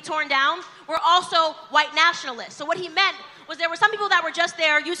statue be torn down were also white nationalists. So what he meant was there were some people that were just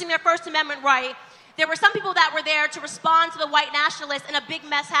there using their First Amendment right. There were some people that were there to respond to the white nationalists, and a big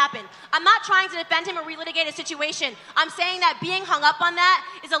mess happened. I'm not trying to defend him or relitigate a situation. I'm saying that being hung up on that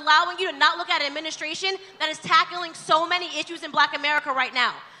is allowing you to not look at an administration that is tackling so many issues in black America right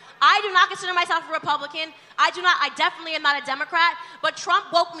now. I do not consider myself a Republican. I definitely am not a Democrat, but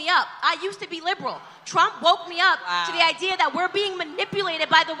Trump woke me up. I used to be liberal. Trump woke me up to the idea that we're being manipulated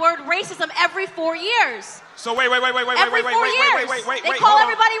by the word racism every 4 years. So wait. They call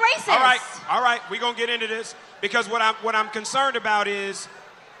everybody racist. All right. We're going to get into this because what I'm concerned about is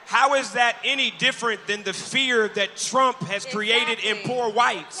how is that any different than the fear that Trump has created in poor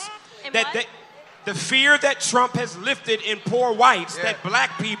whites? The fear that Trump has lifted in poor whites, that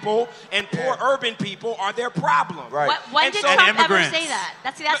black people and poor urban people are their problem. Right. When did Trump ever say that?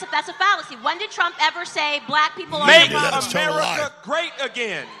 That's a fallacy. When did Trump ever say black people are Make America great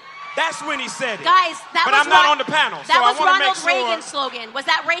again? That's when he said it. Guys, I'm not on the panel, so I want to make sure. That was Ronald Reagan's slogan. Was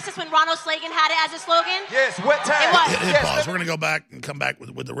that racist when Ronald Reagan had it as a slogan? Yes. What time? It was. Pause. We're going to go back and come back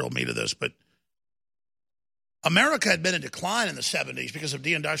with the real meat of this. But America had been in decline in the 70s because of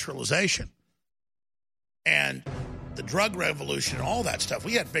deindustrialization. And the drug revolution and all that stuff,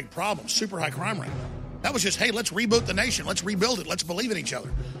 we had big problems, super high crime rate. That was just, hey, let's reboot the nation. Let's rebuild it. Let's believe in each other.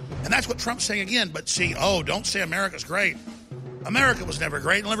 And that's what Trump's saying again. But see, don't say America's great. America was never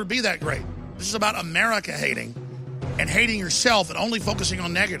great. It'll never be that great. This is about America hating and hating yourself and only focusing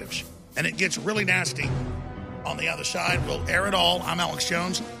on negatives. And it gets really nasty on the other side. We'll air it all. I'm Alex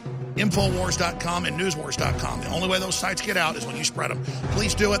Jones. Infowars.com and Newswars.com. The only way those sites get out is when you spread them.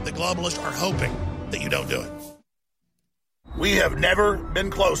 Please do it. The globalists are hoping that you don't do it. We have never been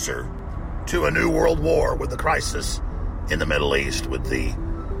closer to a new world war with the crisis in the Middle East, with the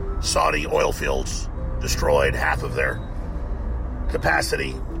Saudi oil fields destroyed, half of their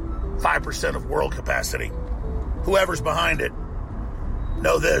capacity, 5% of world capacity. Whoever's behind it,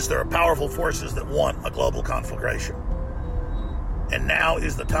 know this, there are powerful forces that want a global conflagration. And now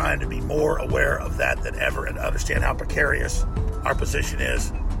is the time to be more aware of that than ever and understand how precarious our position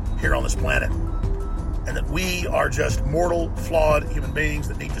is here on this planet. And that we are just mortal, flawed human beings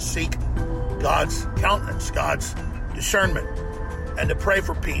that need to seek God's countenance, God's discernment, and to pray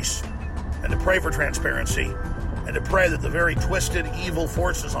for peace, and to pray for transparency, and to pray that the very twisted, evil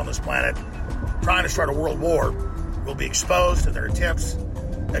forces on this planet trying to start a world war will be exposed, and their attempts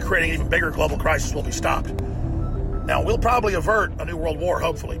at creating an even bigger global crisis will be stopped. Now, we'll probably avert a new world war,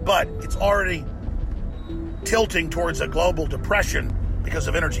 hopefully, but it's already tilting towards a global depression because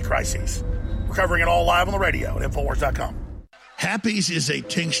of energy crises. We're covering it all live on the radio at Infowars.com. Happy's is a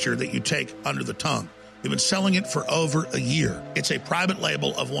tincture that you take under the tongue. They've been selling it for over a year. It's a private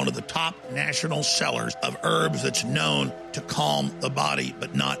label of one of the top national sellers of herbs that's known to calm the body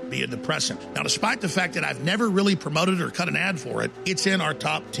but not be a depressant. Now, despite the fact that I've never really promoted or cut an ad for it, it's in our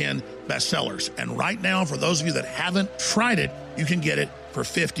top 10 bestsellers. And right now, for those of you that haven't tried it, you can get it for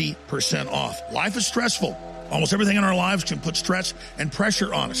 50% off. Life is stressful. Almost everything in our lives can put stress and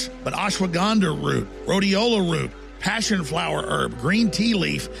pressure on us. But ashwagandha root, rhodiola root, passion flower herb, green tea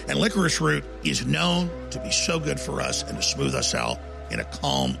leaf, and licorice root is known to be so good for us and to smooth us out in a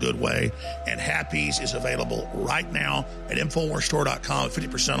calm, good way. And Happy's is available right now at InfoWarsStore.com at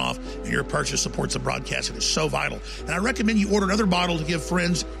 50% off. And your purchase supports the broadcast. It is so vital. And I recommend you order another bottle to give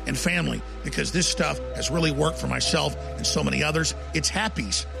friends and family because this stuff has really worked for myself and so many others. It's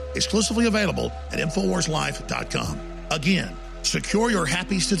Happy's, exclusively available at InfoWarsLife.com. Again, secure your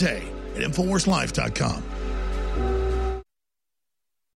Happy's today at InfoWarsLife.com.